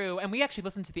through, and we actually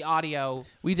listened to the audio.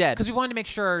 We did. Because we wanted to make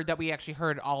sure that we actually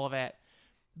heard all of it.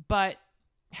 But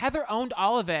Heather owned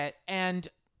all of it, and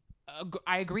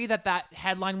I agree that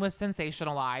headline was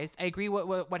sensationalized. I agree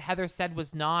what Heather said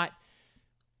was not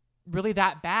really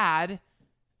that bad.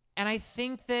 And I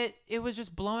think that it was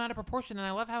just blown out of proportion. And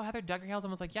I love how Heather dug her heels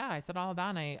and was like, "Yeah, I said all of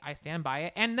that, and I stand by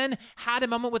it." And then had a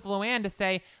moment with Luann to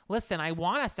say, "Listen, I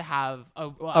want us to have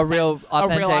a real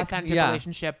authentic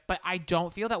relationship, but I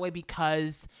don't feel that way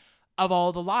because of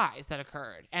all the lies that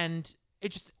occurred." And it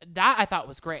just, that I thought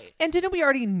was great. And didn't we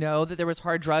already know that there was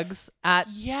hard drugs at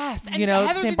Yes. And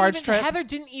St. Bart's trip? Heather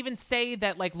didn't even say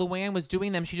that like Luann was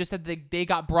doing them. She just said that they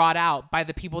got brought out by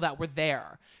the people that were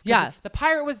there. Yeah. The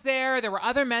pirate was there. There were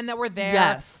other men that were there.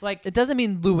 Yes. Like, it doesn't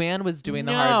mean Luann was doing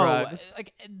the hard drugs.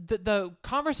 Like the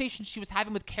conversation she was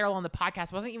having with Carol on the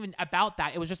podcast wasn't even about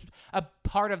that. It was just a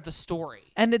part of the story.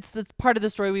 And it's part of the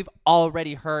story we've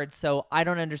already heard. So I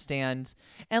don't understand.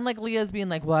 And like Leah's being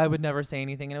like, "Well, I would never say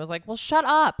anything." And it was like, well, shut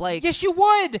up. Like, yes, you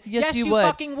would. Yes, you would.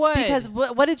 Fucking would. Because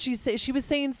what did she say? She was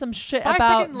saying some shit 5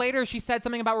 about. seconds later, she said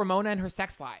something about Ramona and her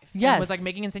sex life. Yes. And was like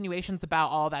making insinuations about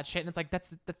all that shit. And it's like,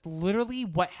 that's literally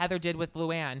what Heather did with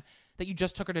Luann that you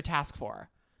just took her to task for.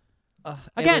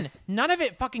 Again, none of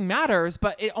it fucking matters,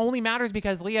 but it only matters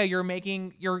because Leah,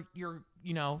 you're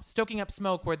stoking up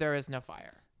smoke where there is no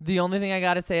fire. The only thing I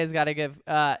gotta say is gotta give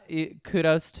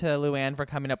kudos to Luann for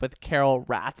coming up with Carol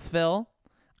Ratsville.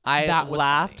 I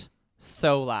laughed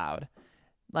so loud.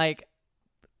 Like,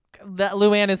 that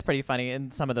Luann is pretty funny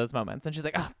in some of those moments. And she's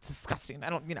like, "Oh, it's disgusting. I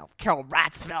don't, Carol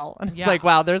Ratsville." And it's like,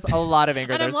 wow, there's a lot of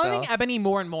anger and there I'm loving still. Ebony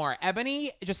more and more.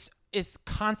 Ebony just is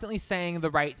constantly saying the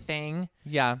right thing.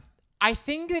 Yeah. I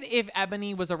think that if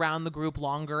Ebony was around the group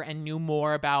longer and knew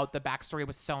more about the backstory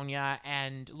with Sonia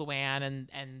and Luann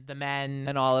and the men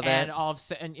and all of it,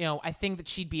 I think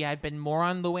that had been more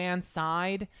on Luann's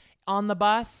side on the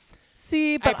bus.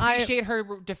 See, but I appreciate her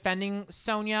defending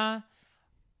Sonia.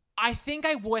 I think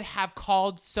I would have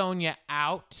called Sonia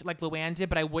out like Luann did,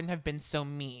 but I wouldn't have been so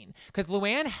mean because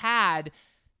Luann had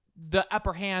the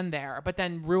upper hand there, but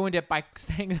then ruined it by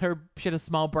saying she had a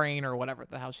small brain or whatever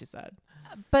the hell she said.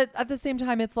 But at the same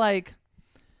time, it's like,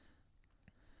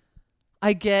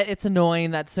 I get it's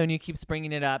annoying that Sonia keeps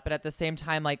bringing it up, but at the same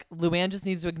time, like, Luann just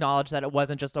needs to acknowledge that it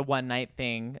wasn't just a one-night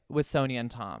thing with Sonia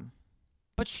and Tom.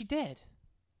 But she did.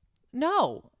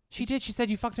 No. She did. She said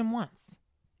you fucked him once.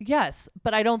 Yes,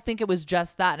 but I don't think it was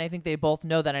just that, and I think they both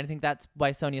know that, and I think that's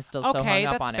why Sonia's still so hung up on it.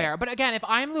 Okay, that's fair. But again, if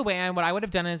I'm Luann, what I would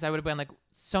have done is I would have been like,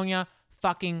 Sonia,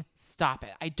 fucking stop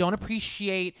it. I don't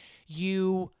appreciate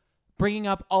you bringing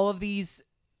up all of these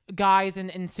guys and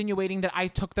insinuating that I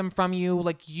took them from you.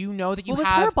 Like, you know that you have...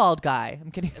 What was her bald guy?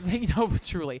 I'm kidding.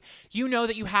 Truly. You know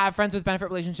that you have friends with benefit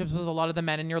relationships with a lot of the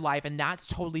men in your life, and that's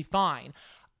totally fine.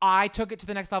 I took it to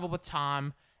the next level with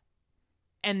Tom,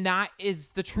 and that is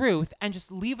the truth, and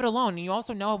just leave it alone. And you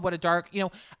also know what a dark...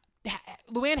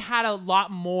 Luann had a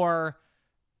lot more,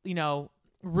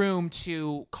 room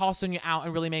to call Sonia out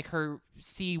and really make her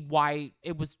see why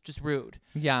it was just rude.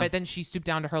 Yeah. But then she stooped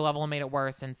down to her level and made it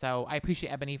worse. And so I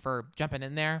appreciate Ebony for jumping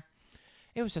in there.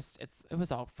 It was just, it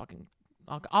was all fucking,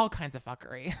 all kinds of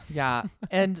fuckery. Yeah.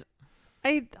 And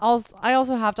I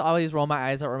also have to always roll my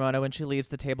eyes at Ramona when she leaves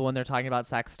the table when they're talking about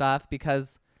sex stuff,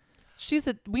 because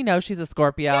we know she's a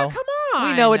Scorpio. Yeah, come on.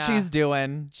 We know what she's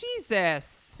doing.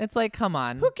 Jesus. It's like, come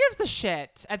on. Who gives a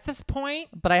shit at this point?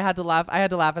 But I had to laugh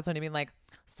at Sonia being like,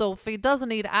 Sophie doesn't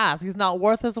need ass. He's not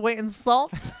worth his weight in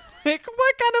salt. Like,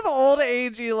 what kind of old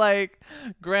agey, like,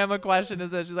 grandma question is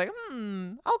this? She's like,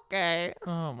 okay.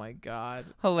 Oh, my God.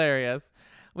 Hilarious.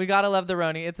 We gotta love the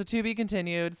Roni. It's a to be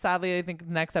continued. Sadly, I think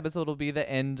the next episode will be the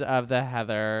end of the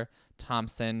Heather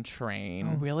Thompson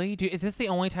train. Oh, really? Is this the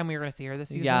only time we were going to see her this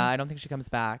season? Yeah, I don't think she comes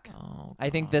back. Oh, I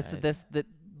think that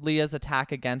Leah's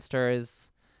attack against her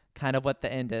is kind of what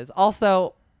the end is.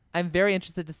 Also, I'm very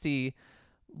interested to see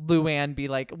Luann be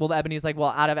like, well, Ebony's like,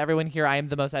 well, out of everyone here, I am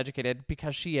the most educated,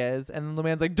 because she is. And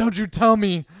Luann's like, don't you tell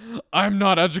me I'm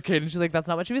not educated. And she's like, that's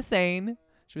not what she was saying.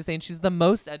 She was saying she's the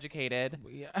most educated.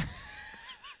 Yeah.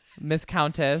 Miss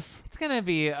Countess. It's going to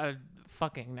be a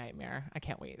fucking nightmare. I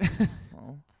can't wait.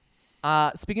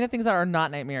 Speaking of things that are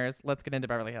not nightmares, let's get into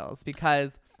Beverly Hills,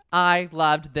 because I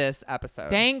loved this episode.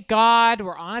 Thank God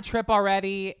we're on a trip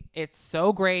already. It's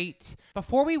so great.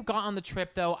 Before we got on the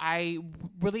trip, though, I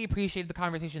really appreciated the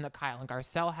conversation that Kyle and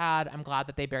Garcelle had. I'm glad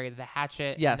that they buried the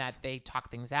hatchet and that they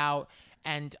talked things out.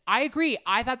 And I agree.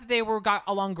 I thought that they got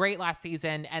along great last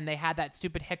season, and they had that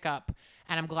stupid hiccup.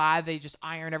 And I'm glad they just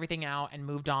ironed everything out and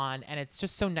moved on. And it's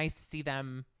just so nice to see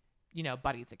them,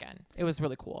 buddies again. It was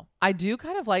really cool. I do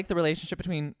kind of like the relationship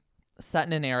between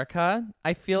Sutton and Erica.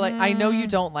 I feel like I know you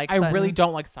don't like Sutton. I really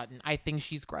don't like Sutton. I think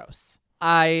she's gross.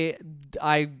 I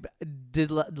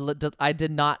did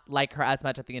not like her as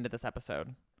much at the end of this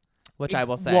episode, which I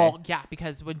will say. Well, yeah,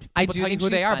 because when people tell you who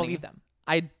they are, believe them.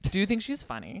 I do think she's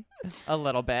funny a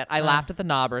little bit. I laughed at the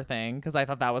knobber thing because I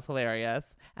thought that was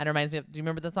hilarious. And it reminds me of, do you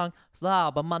remember the song?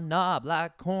 Slob on my knob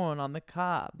like corn on the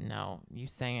cob. No, you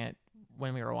sang it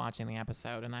when we were watching the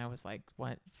episode, and I was like,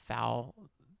 what foul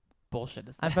bullshit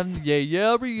is this? I'm from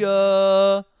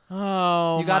Ria.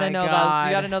 Oh, you gotta know God. those.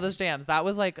 You gotta know those jams. That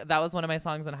was one of my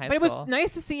songs in high school. But it was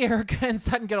nice to see Erica and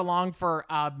Sutton get along for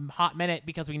a hot minute,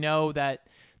 because we know that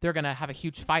they're gonna have a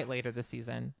huge fight later this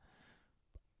season.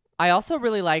 I also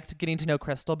really liked getting to know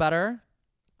Crystal better.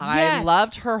 Yes. I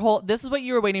loved her whole. This is what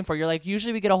you were waiting for. You're like,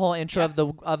 usually we get a whole intro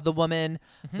of the woman,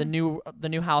 the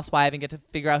new housewife, and get to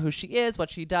figure out who she is, what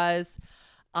she does.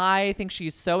 I think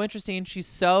she's so interesting. She's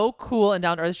so cool and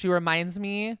down to earth. She reminds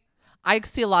me. I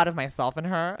see a lot of myself in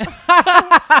her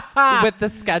with the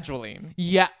scheduling.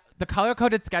 Yeah, the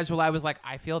color-coded schedule. I was like,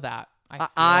 I feel that.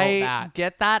 I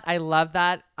get that. I love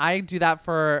that. I do that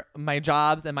for my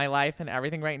jobs and my life and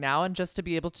everything right now. And just to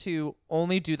be able to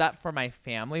only do that for my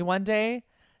family one day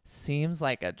seems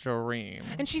like a dream.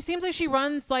 And she seems like she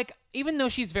runs, like, even though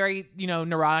she's very,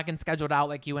 neurotic and scheduled out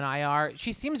like you and I are,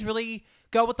 she seems really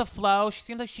go with the flow. She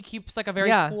seems like she keeps like a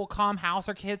very cool, calm house.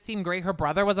 Her kids seem great. Her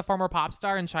brother was a former pop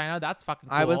star in China. That's fucking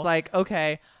cool. I was like,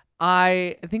 okay.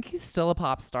 I think he's still a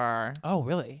pop star. Oh,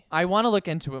 really? I want to look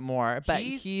into it more, but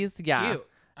he's cute.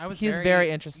 He's very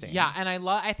interesting. Yeah, and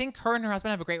I think her and her husband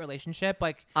have a great relationship.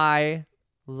 Like, I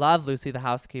love Lucy the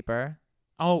housekeeper.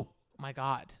 Oh my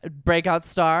God. Breakout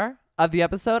star of the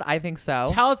episode? I think so.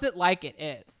 Tells it like it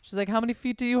is. She's like, how many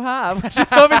feet do you have?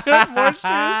 She's over here with more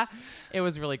shoes. It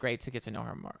was really great to get to know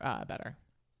her more better.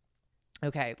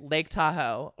 Okay, Lake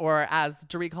Tahoe, or as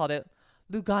Dorit called it,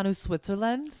 Lugano,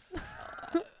 Switzerland.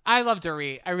 I love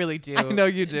Dorit. I really do. I know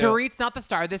you do. Dorit's not the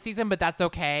star this season, but that's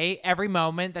okay. Every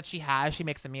moment that she has, she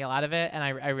makes a meal out of it, and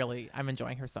I'm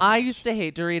enjoying her so much. I used to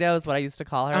hate Doritos, what I used to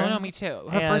call her. Oh, no, me too.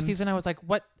 Her first season, I was like,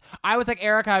 what? I was like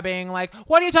Erica being like,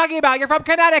 what are you talking about? You're from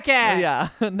Connecticut. Yeah.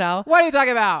 Now, what are you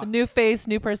talking about? New face,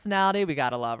 new personality. We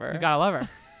gotta love her. You gotta love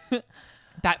her.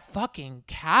 That fucking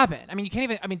cabin. I mean, you can't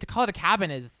even. I mean, to call it a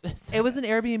cabin is. It was an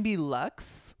Airbnb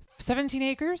Luxe. 17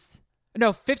 acres?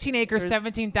 No, 15 acres,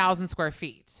 17,000 square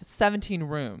feet. 17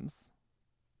 rooms.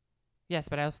 Yes,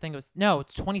 but I also think it's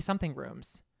 20 something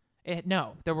rooms.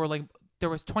 There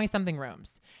was 20 something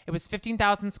rooms. It was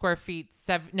 15,000 square feet.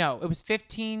 It was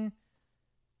 15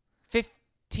 acres.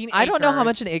 I don't know how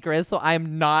much an acre is, so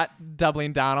I'm not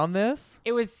doubling down on this.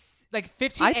 It was like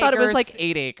 15 acres. I thought it was like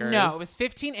 8 acres. No, it was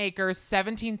 15 acres,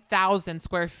 17,000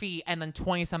 square feet, and then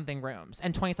 20 something rooms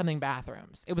and 20 something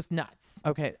bathrooms. It was nuts.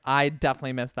 Okay, I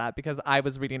definitely missed that because I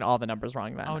was reading all the numbers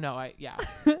wrong then. Oh no,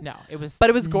 no, it was. But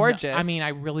it was gorgeous. I mean, I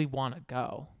really want to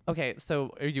go. Okay,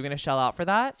 so are you gonna shell out for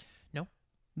that? No.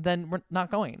 Then we're not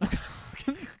going.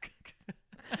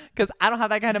 Because I don't have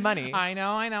that kind of money. I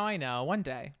know. One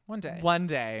day. One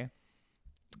day.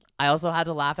 I also had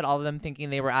to laugh at all of them thinking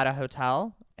they were at a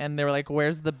hotel. And they were like,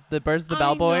 where's the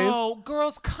Bell Boys? No,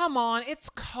 girls, come on. It's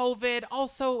COVID.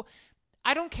 Also,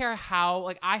 I don't care how,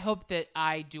 like, I hope that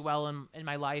I do well in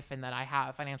my life and that I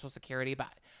have financial security,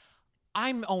 but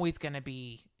I'm always going to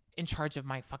be in charge of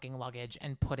my fucking luggage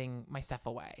and putting my stuff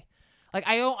away. Like,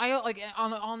 I like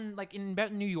on like in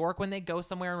New York when they go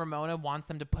somewhere and Ramona wants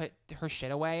them to put her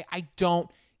shit away. I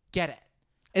don't get it.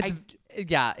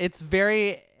 It's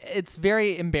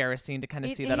very embarrassing to kind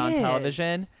of see that on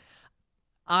television.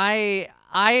 I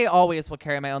always will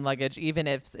carry my own luggage, even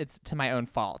if it's to my own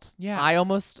fault. Yeah.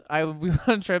 We went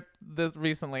on a trip this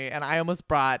recently, and I almost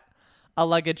brought a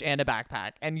luggage and a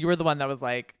backpack. And you were the one that was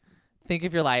like, think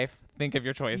of your life, think of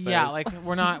your choices. Yeah, like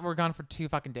we're gone for 2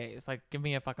 fucking days. Like, give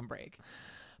me a fucking break.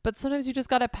 But sometimes you just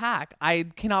gotta pack. I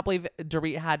cannot believe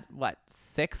Dorit had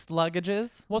 6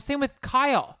 luggages. Well, same with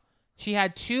Kyle. She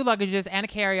had 2 luggages and a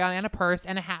carry-on and a purse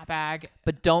and a hat bag.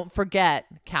 But don't forget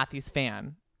Kathy's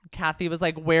fan. Kathy was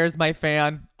like, where's my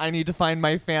fan? I need to find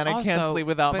my fan. I can't sleep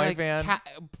without my fan.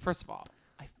 First of all,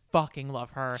 I fucking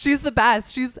love her. She's the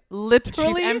best. She's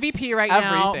literally MVP right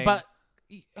everything. now. But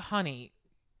honey,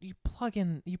 you plug it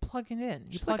in. I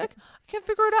can't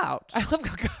figure it out. I love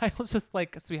how Kyle's just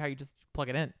like, sweetheart, you just plug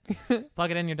it in.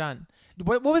 Plug it in, you're done.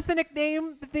 What was the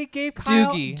nickname that they gave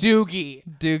Kyle?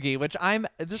 Doogie, which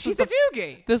she's a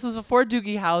Doogie. This was before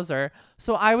Doogie Howser.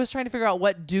 So I was trying to figure out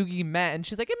what Doogie meant. And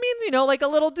she's like, it means, like a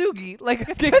little Doogie. Like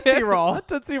a Tootsie Roll. A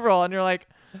Tootsie Roll. And you're like,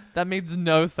 that makes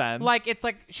no sense. Like, it's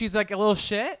like, she's like a little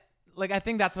shit. Like, I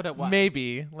think that's what it was.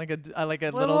 Maybe. Like a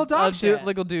little dog shit.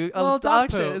 Little dog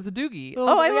dog shit. poop. It's a Doogie. Little,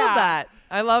 I love that.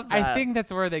 I love that. I think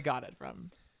that's where they got it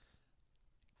from.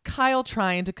 Kyle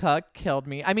trying to cook killed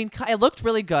me. I mean, it looked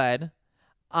really good.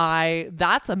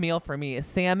 That's a meal for me.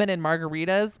 Salmon and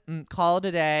margaritas, call it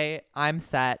a day. I'm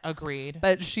set. Agreed.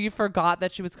 But she forgot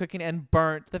that she was cooking and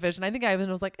burnt the fish. And I think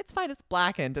Ivan was like, it's fine, it's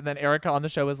blackened. And then Erica on the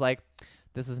show was like,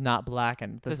 this is not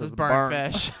blackened. This is burnt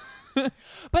fish.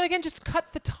 But again, just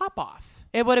cut the top off.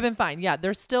 It would have been fine. Yeah,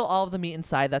 there's still all of the meat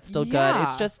inside. That's still good.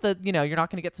 It's just that, you're not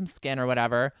going to get some skin or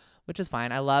whatever, which is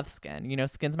fine. I love skin.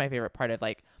 Skin's my favorite part of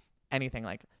like anything,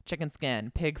 like chicken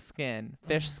skin, pig skin,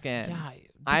 fish skin.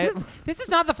 Yeah, this is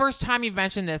not the first time you've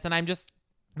mentioned this, and I'm just...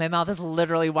 My mouth is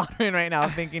literally watering right now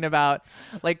thinking about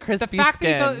like crispy skin. The fact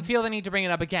that you feel the need to bring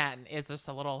it up again is just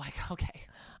a little like, okay.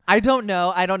 I don't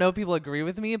know if people agree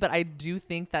with me, but I do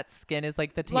think that skin is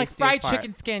like the tastiest like fried part.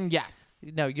 chicken skin, yes.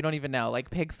 No, you don't even know. Like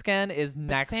pig skin is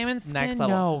next salmon skin, next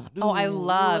level. no. Oh, I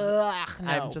love. Ugh, no.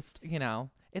 I'm just,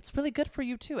 it's really good for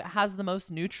you too. It has the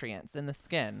most nutrients in the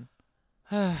skin.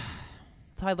 That's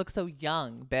how I look so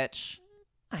young, bitch.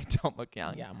 I don't look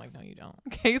young. Yeah, I'm like, no, you don't.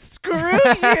 Okay, screw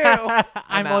you.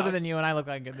 I'm older than you, and I look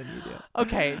younger than you do.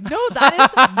 Okay, no,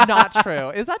 that is not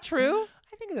true. Is that true?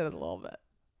 I think that is a little bit.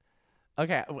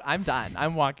 Okay, I'm done.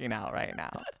 I'm walking out right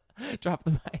now. Drop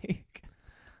the mic.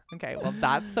 Okay, well,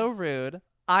 that's so rude.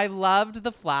 I loved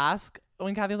the flask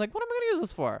when Kathy was like, what am I going to use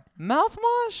this for?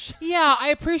 Mouthwash? Yeah, I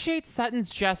appreciate Sutton's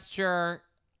gesture.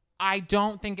 I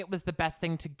don't think it was the best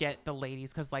thing to get the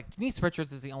ladies because, like, Denise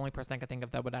Richards is the only person I could think of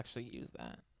that would actually use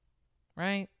that.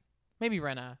 Right? Maybe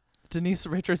Rinna. Denise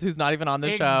Richards, who's not even on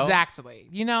the show. Exactly.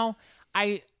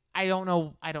 I don't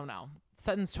know. I don't know.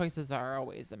 Sutton's choices are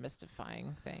always a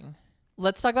mystifying thing.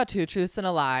 Let's talk about 2 truths and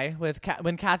a lie with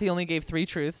when Kathy only gave 3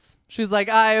 truths. She's like,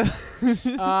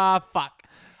 fuck.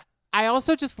 I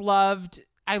also just loved it.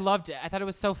 I thought it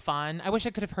was so fun. I wish I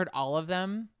could have heard all of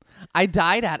them. I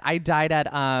died at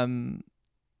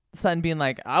Sutton being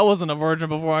like, I wasn't a virgin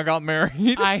before I got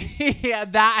married.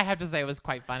 That I have to say was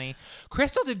quite funny.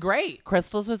 Crystal did great.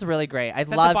 Crystal's was really great. I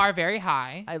set loved the bar very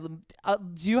high.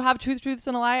 Do you have 2 truths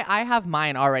and a lie? I have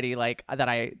mine already, like that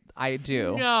I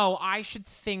do. No, I should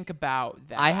think about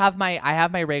that. I have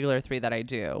my regular 3 that I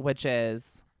do, which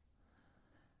is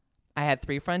I had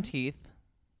 3 front teeth.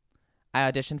 I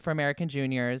auditioned for American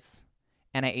Juniors,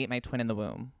 and I ate my twin in the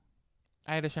womb.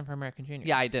 I auditioned for American Juniors.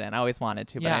 Yeah, I didn't. I always wanted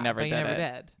to, but I never did it.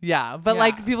 Did. Yeah, but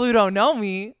like people who don't know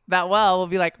me that well will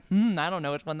be like, I don't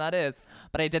know which one that is.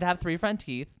 But I did have 3 front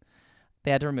teeth.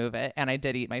 They had to remove it, and I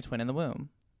did eat my twin in the womb.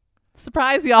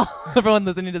 Surprise, y'all. Everyone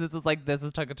listening to this is like, this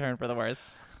has took a turn for the worse.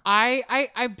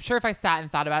 I'm sure if I sat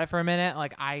and thought about it for a minute,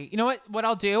 like you know what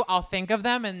I'll do? I'll think of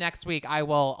them, and next week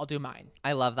I'll do mine.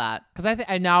 I love that. Because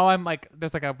and now I'm like,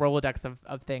 there's like a Rolodex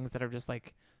of things that are just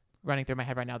like running through my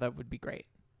head right now that would be great.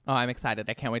 Oh, I'm excited.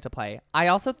 I can't wait to play. I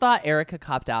also thought Erica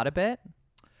copped out a bit,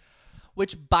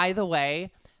 which, by the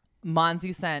way,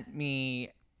 Monzi sent me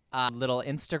a little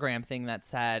Instagram thing that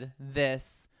said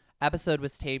this episode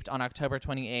was taped on October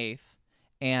 28th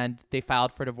and they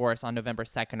filed for divorce on November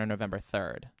 2nd or November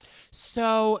 3rd.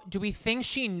 So do we think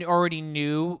she already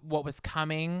knew what was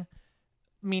coming?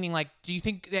 Meaning, like, do you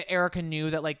think that Erica knew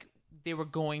that, like, they were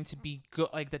going to be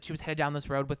like that she was headed down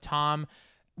this road with Tom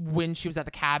when she was at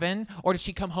the cabin, or did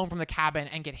she come home from the cabin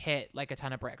and get hit like a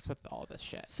ton of bricks with all this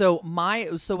shit? So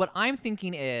what I'm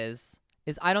thinking is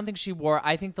I don't think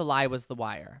I think the lie was The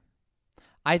Wire.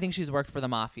 I think she's worked for the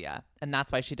mafia, and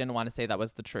that's why she didn't want to say that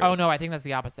was the truth. Oh no, I think that's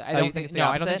the opposite. I don't think it's the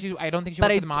opposite? I don't think she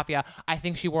worked for the mafia. I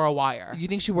think she wore a wire. You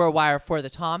think she wore a wire for the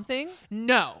Tom thing?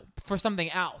 No, for something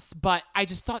else. But I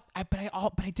just thought but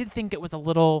I did think it was a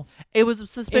little It was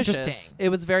suspicious. Interesting. It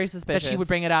was very suspicious. That she would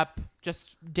bring it up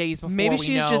just days before. Maybe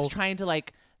she's just trying to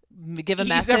like give a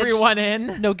message. Everyone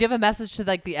in. No, give a message to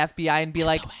like the FBI and be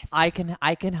like, I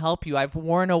can help you. I've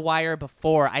worn a wire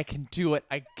before. I can do it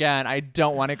again. I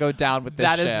don't want to go down with this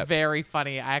That ship. is very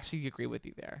funny. I actually agree with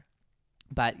you there.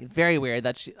 But very weird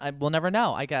that we'll never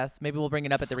know, I guess. Maybe we'll bring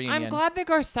it up at the reunion. I'm glad that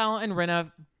Garcelle and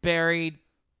Rinna buried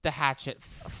the hatchet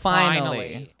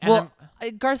finally. Well,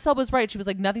 Garcelle was right. She was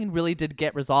like, nothing really did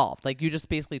get resolved. Like, you just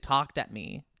basically talked at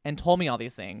me and told me all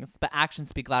these things, but actions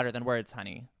speak louder than words,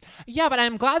 honey. Yeah, but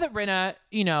I'm glad that Rinna,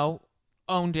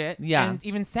 owned it. Yeah. And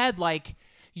even said, like,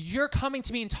 you're coming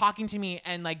to me and talking to me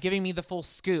and, like, giving me the full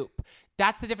scoop.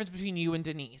 That's the difference between you and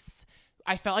Denise.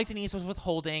 I felt like Denise was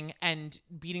withholding and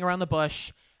beating around the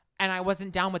bush, and I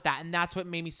wasn't down with that. And that's what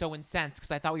made me so incensed, because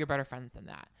I thought we were better friends than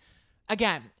that.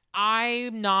 Again,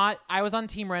 I was on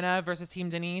Team Rinna versus Team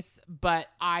Denise, but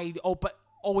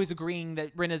always agreeing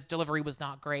that Rinna's delivery was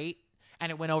not great. And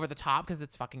it went over the top because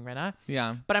it's fucking Rinna.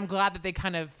 Yeah. But I'm glad that they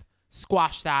kind of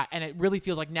squashed that. And it really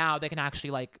feels like now they can actually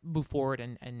like move forward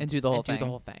and do the whole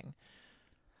thing.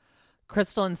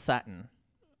 Crystal and Sutton.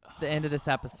 The end of this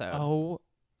episode. Oh,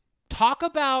 talk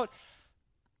about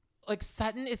like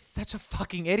Sutton is such a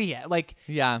fucking idiot. Like,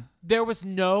 yeah, there was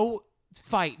no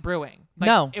fight brewing.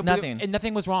 Like, nothing. And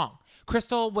nothing was wrong.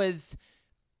 Crystal was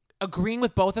agreeing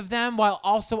with both of them while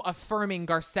also affirming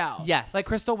Garcelle. Yes. Like,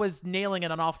 Crystal was nailing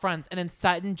it on all fronts. And then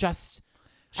Sutton just...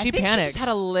 She panicked. She just had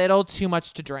a little too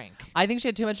much to drink. I think she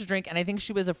had too much to drink, and I think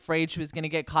she was afraid she was going to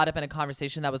get caught up in a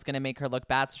conversation that was going to make her look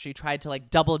bad, so she tried to, like,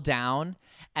 double down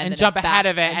and jump ahead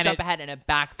of it. And jump ahead, and it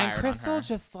backfired And Crystal on her.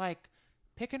 just, like,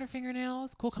 picking her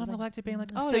fingernails, cool, calm, collected, being like,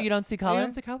 oh, so you don't see color? You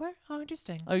don't see color? Oh,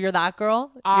 interesting. Oh, you're that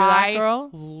girl? You're that girl?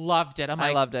 Loved it.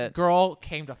 I loved it. Girl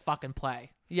came to fucking play.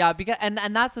 Yeah, because and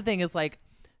that's the thing is, like,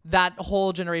 that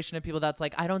whole generation of people that's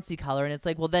like, I don't see color, and it's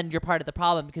like, well, then you're part of the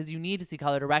problem because you need to see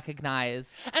color to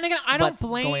recognize. And again, I don't what's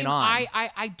blame. Going on.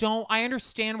 I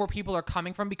understand where people are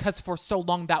coming from, because for so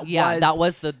long that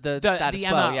was the status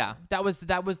quo. MO. Yeah, that was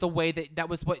the way that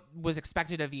was what was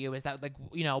expected of you. Is that, like,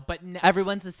 but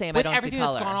everyone's the same. I don't see everything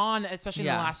color. that's gone on, especially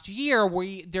in the last year,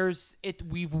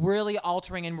 we've really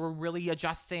altering and we're really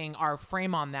adjusting our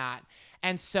frame on that,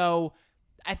 and so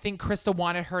I think Krista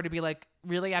wanted her to be like,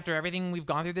 really, after everything we've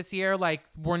gone through this year, like,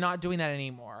 we're not doing that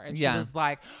anymore. And she was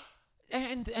like,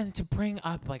 and to bring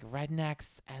up like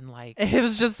rednecks and like it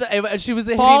was just she was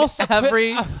false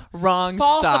every wrong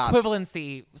false stop.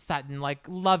 Equivalency, Sutton. Like,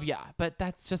 love ya, but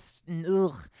that's just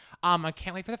ugh. I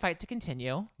can't wait for the fight to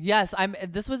continue. Yes,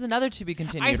 this was another to be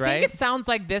continued. I right? think it sounds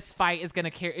like this fight is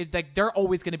gonna carry. Like, they're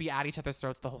always gonna be at each other's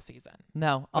throats the whole season.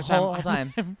 No, whole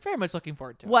time. I'm very much looking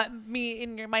forward to. What, me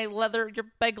in your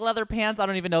big leather pants? I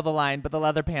don't even know the line, but the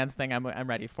leather pants thing I'm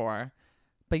ready for.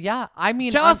 But yeah, I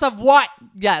mean, jealous of what?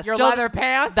 Yes, your leather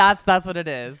pants. That's what it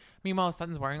is. Meanwhile,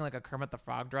 Sutton's wearing like a Kermit the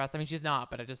Frog dress. I mean, she's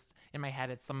not, but I just, in my head,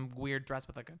 it's some weird dress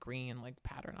with like a green like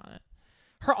pattern on it.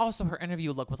 Her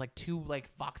interview look was like two like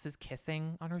foxes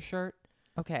kissing on her shirt.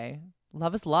 Okay,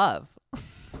 love is love.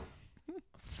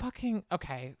 Fucking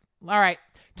okay. All right,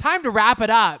 time to wrap it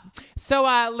up. So,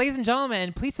 ladies and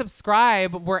gentlemen, please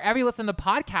subscribe wherever you listen to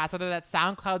podcasts, whether that's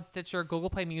SoundCloud, Stitcher, Google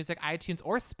Play Music, iTunes,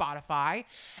 or Spotify.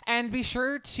 And be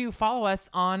sure to follow us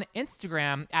on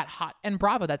Instagram at Hot and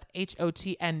Bravo. That's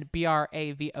HOTNBRAVOD.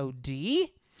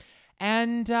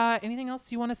 And anything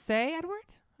else you want to say,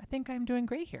 Edward? I think I'm doing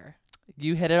great here.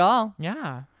 You hit it all.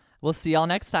 Yeah. We'll see y'all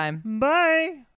next time. Bye.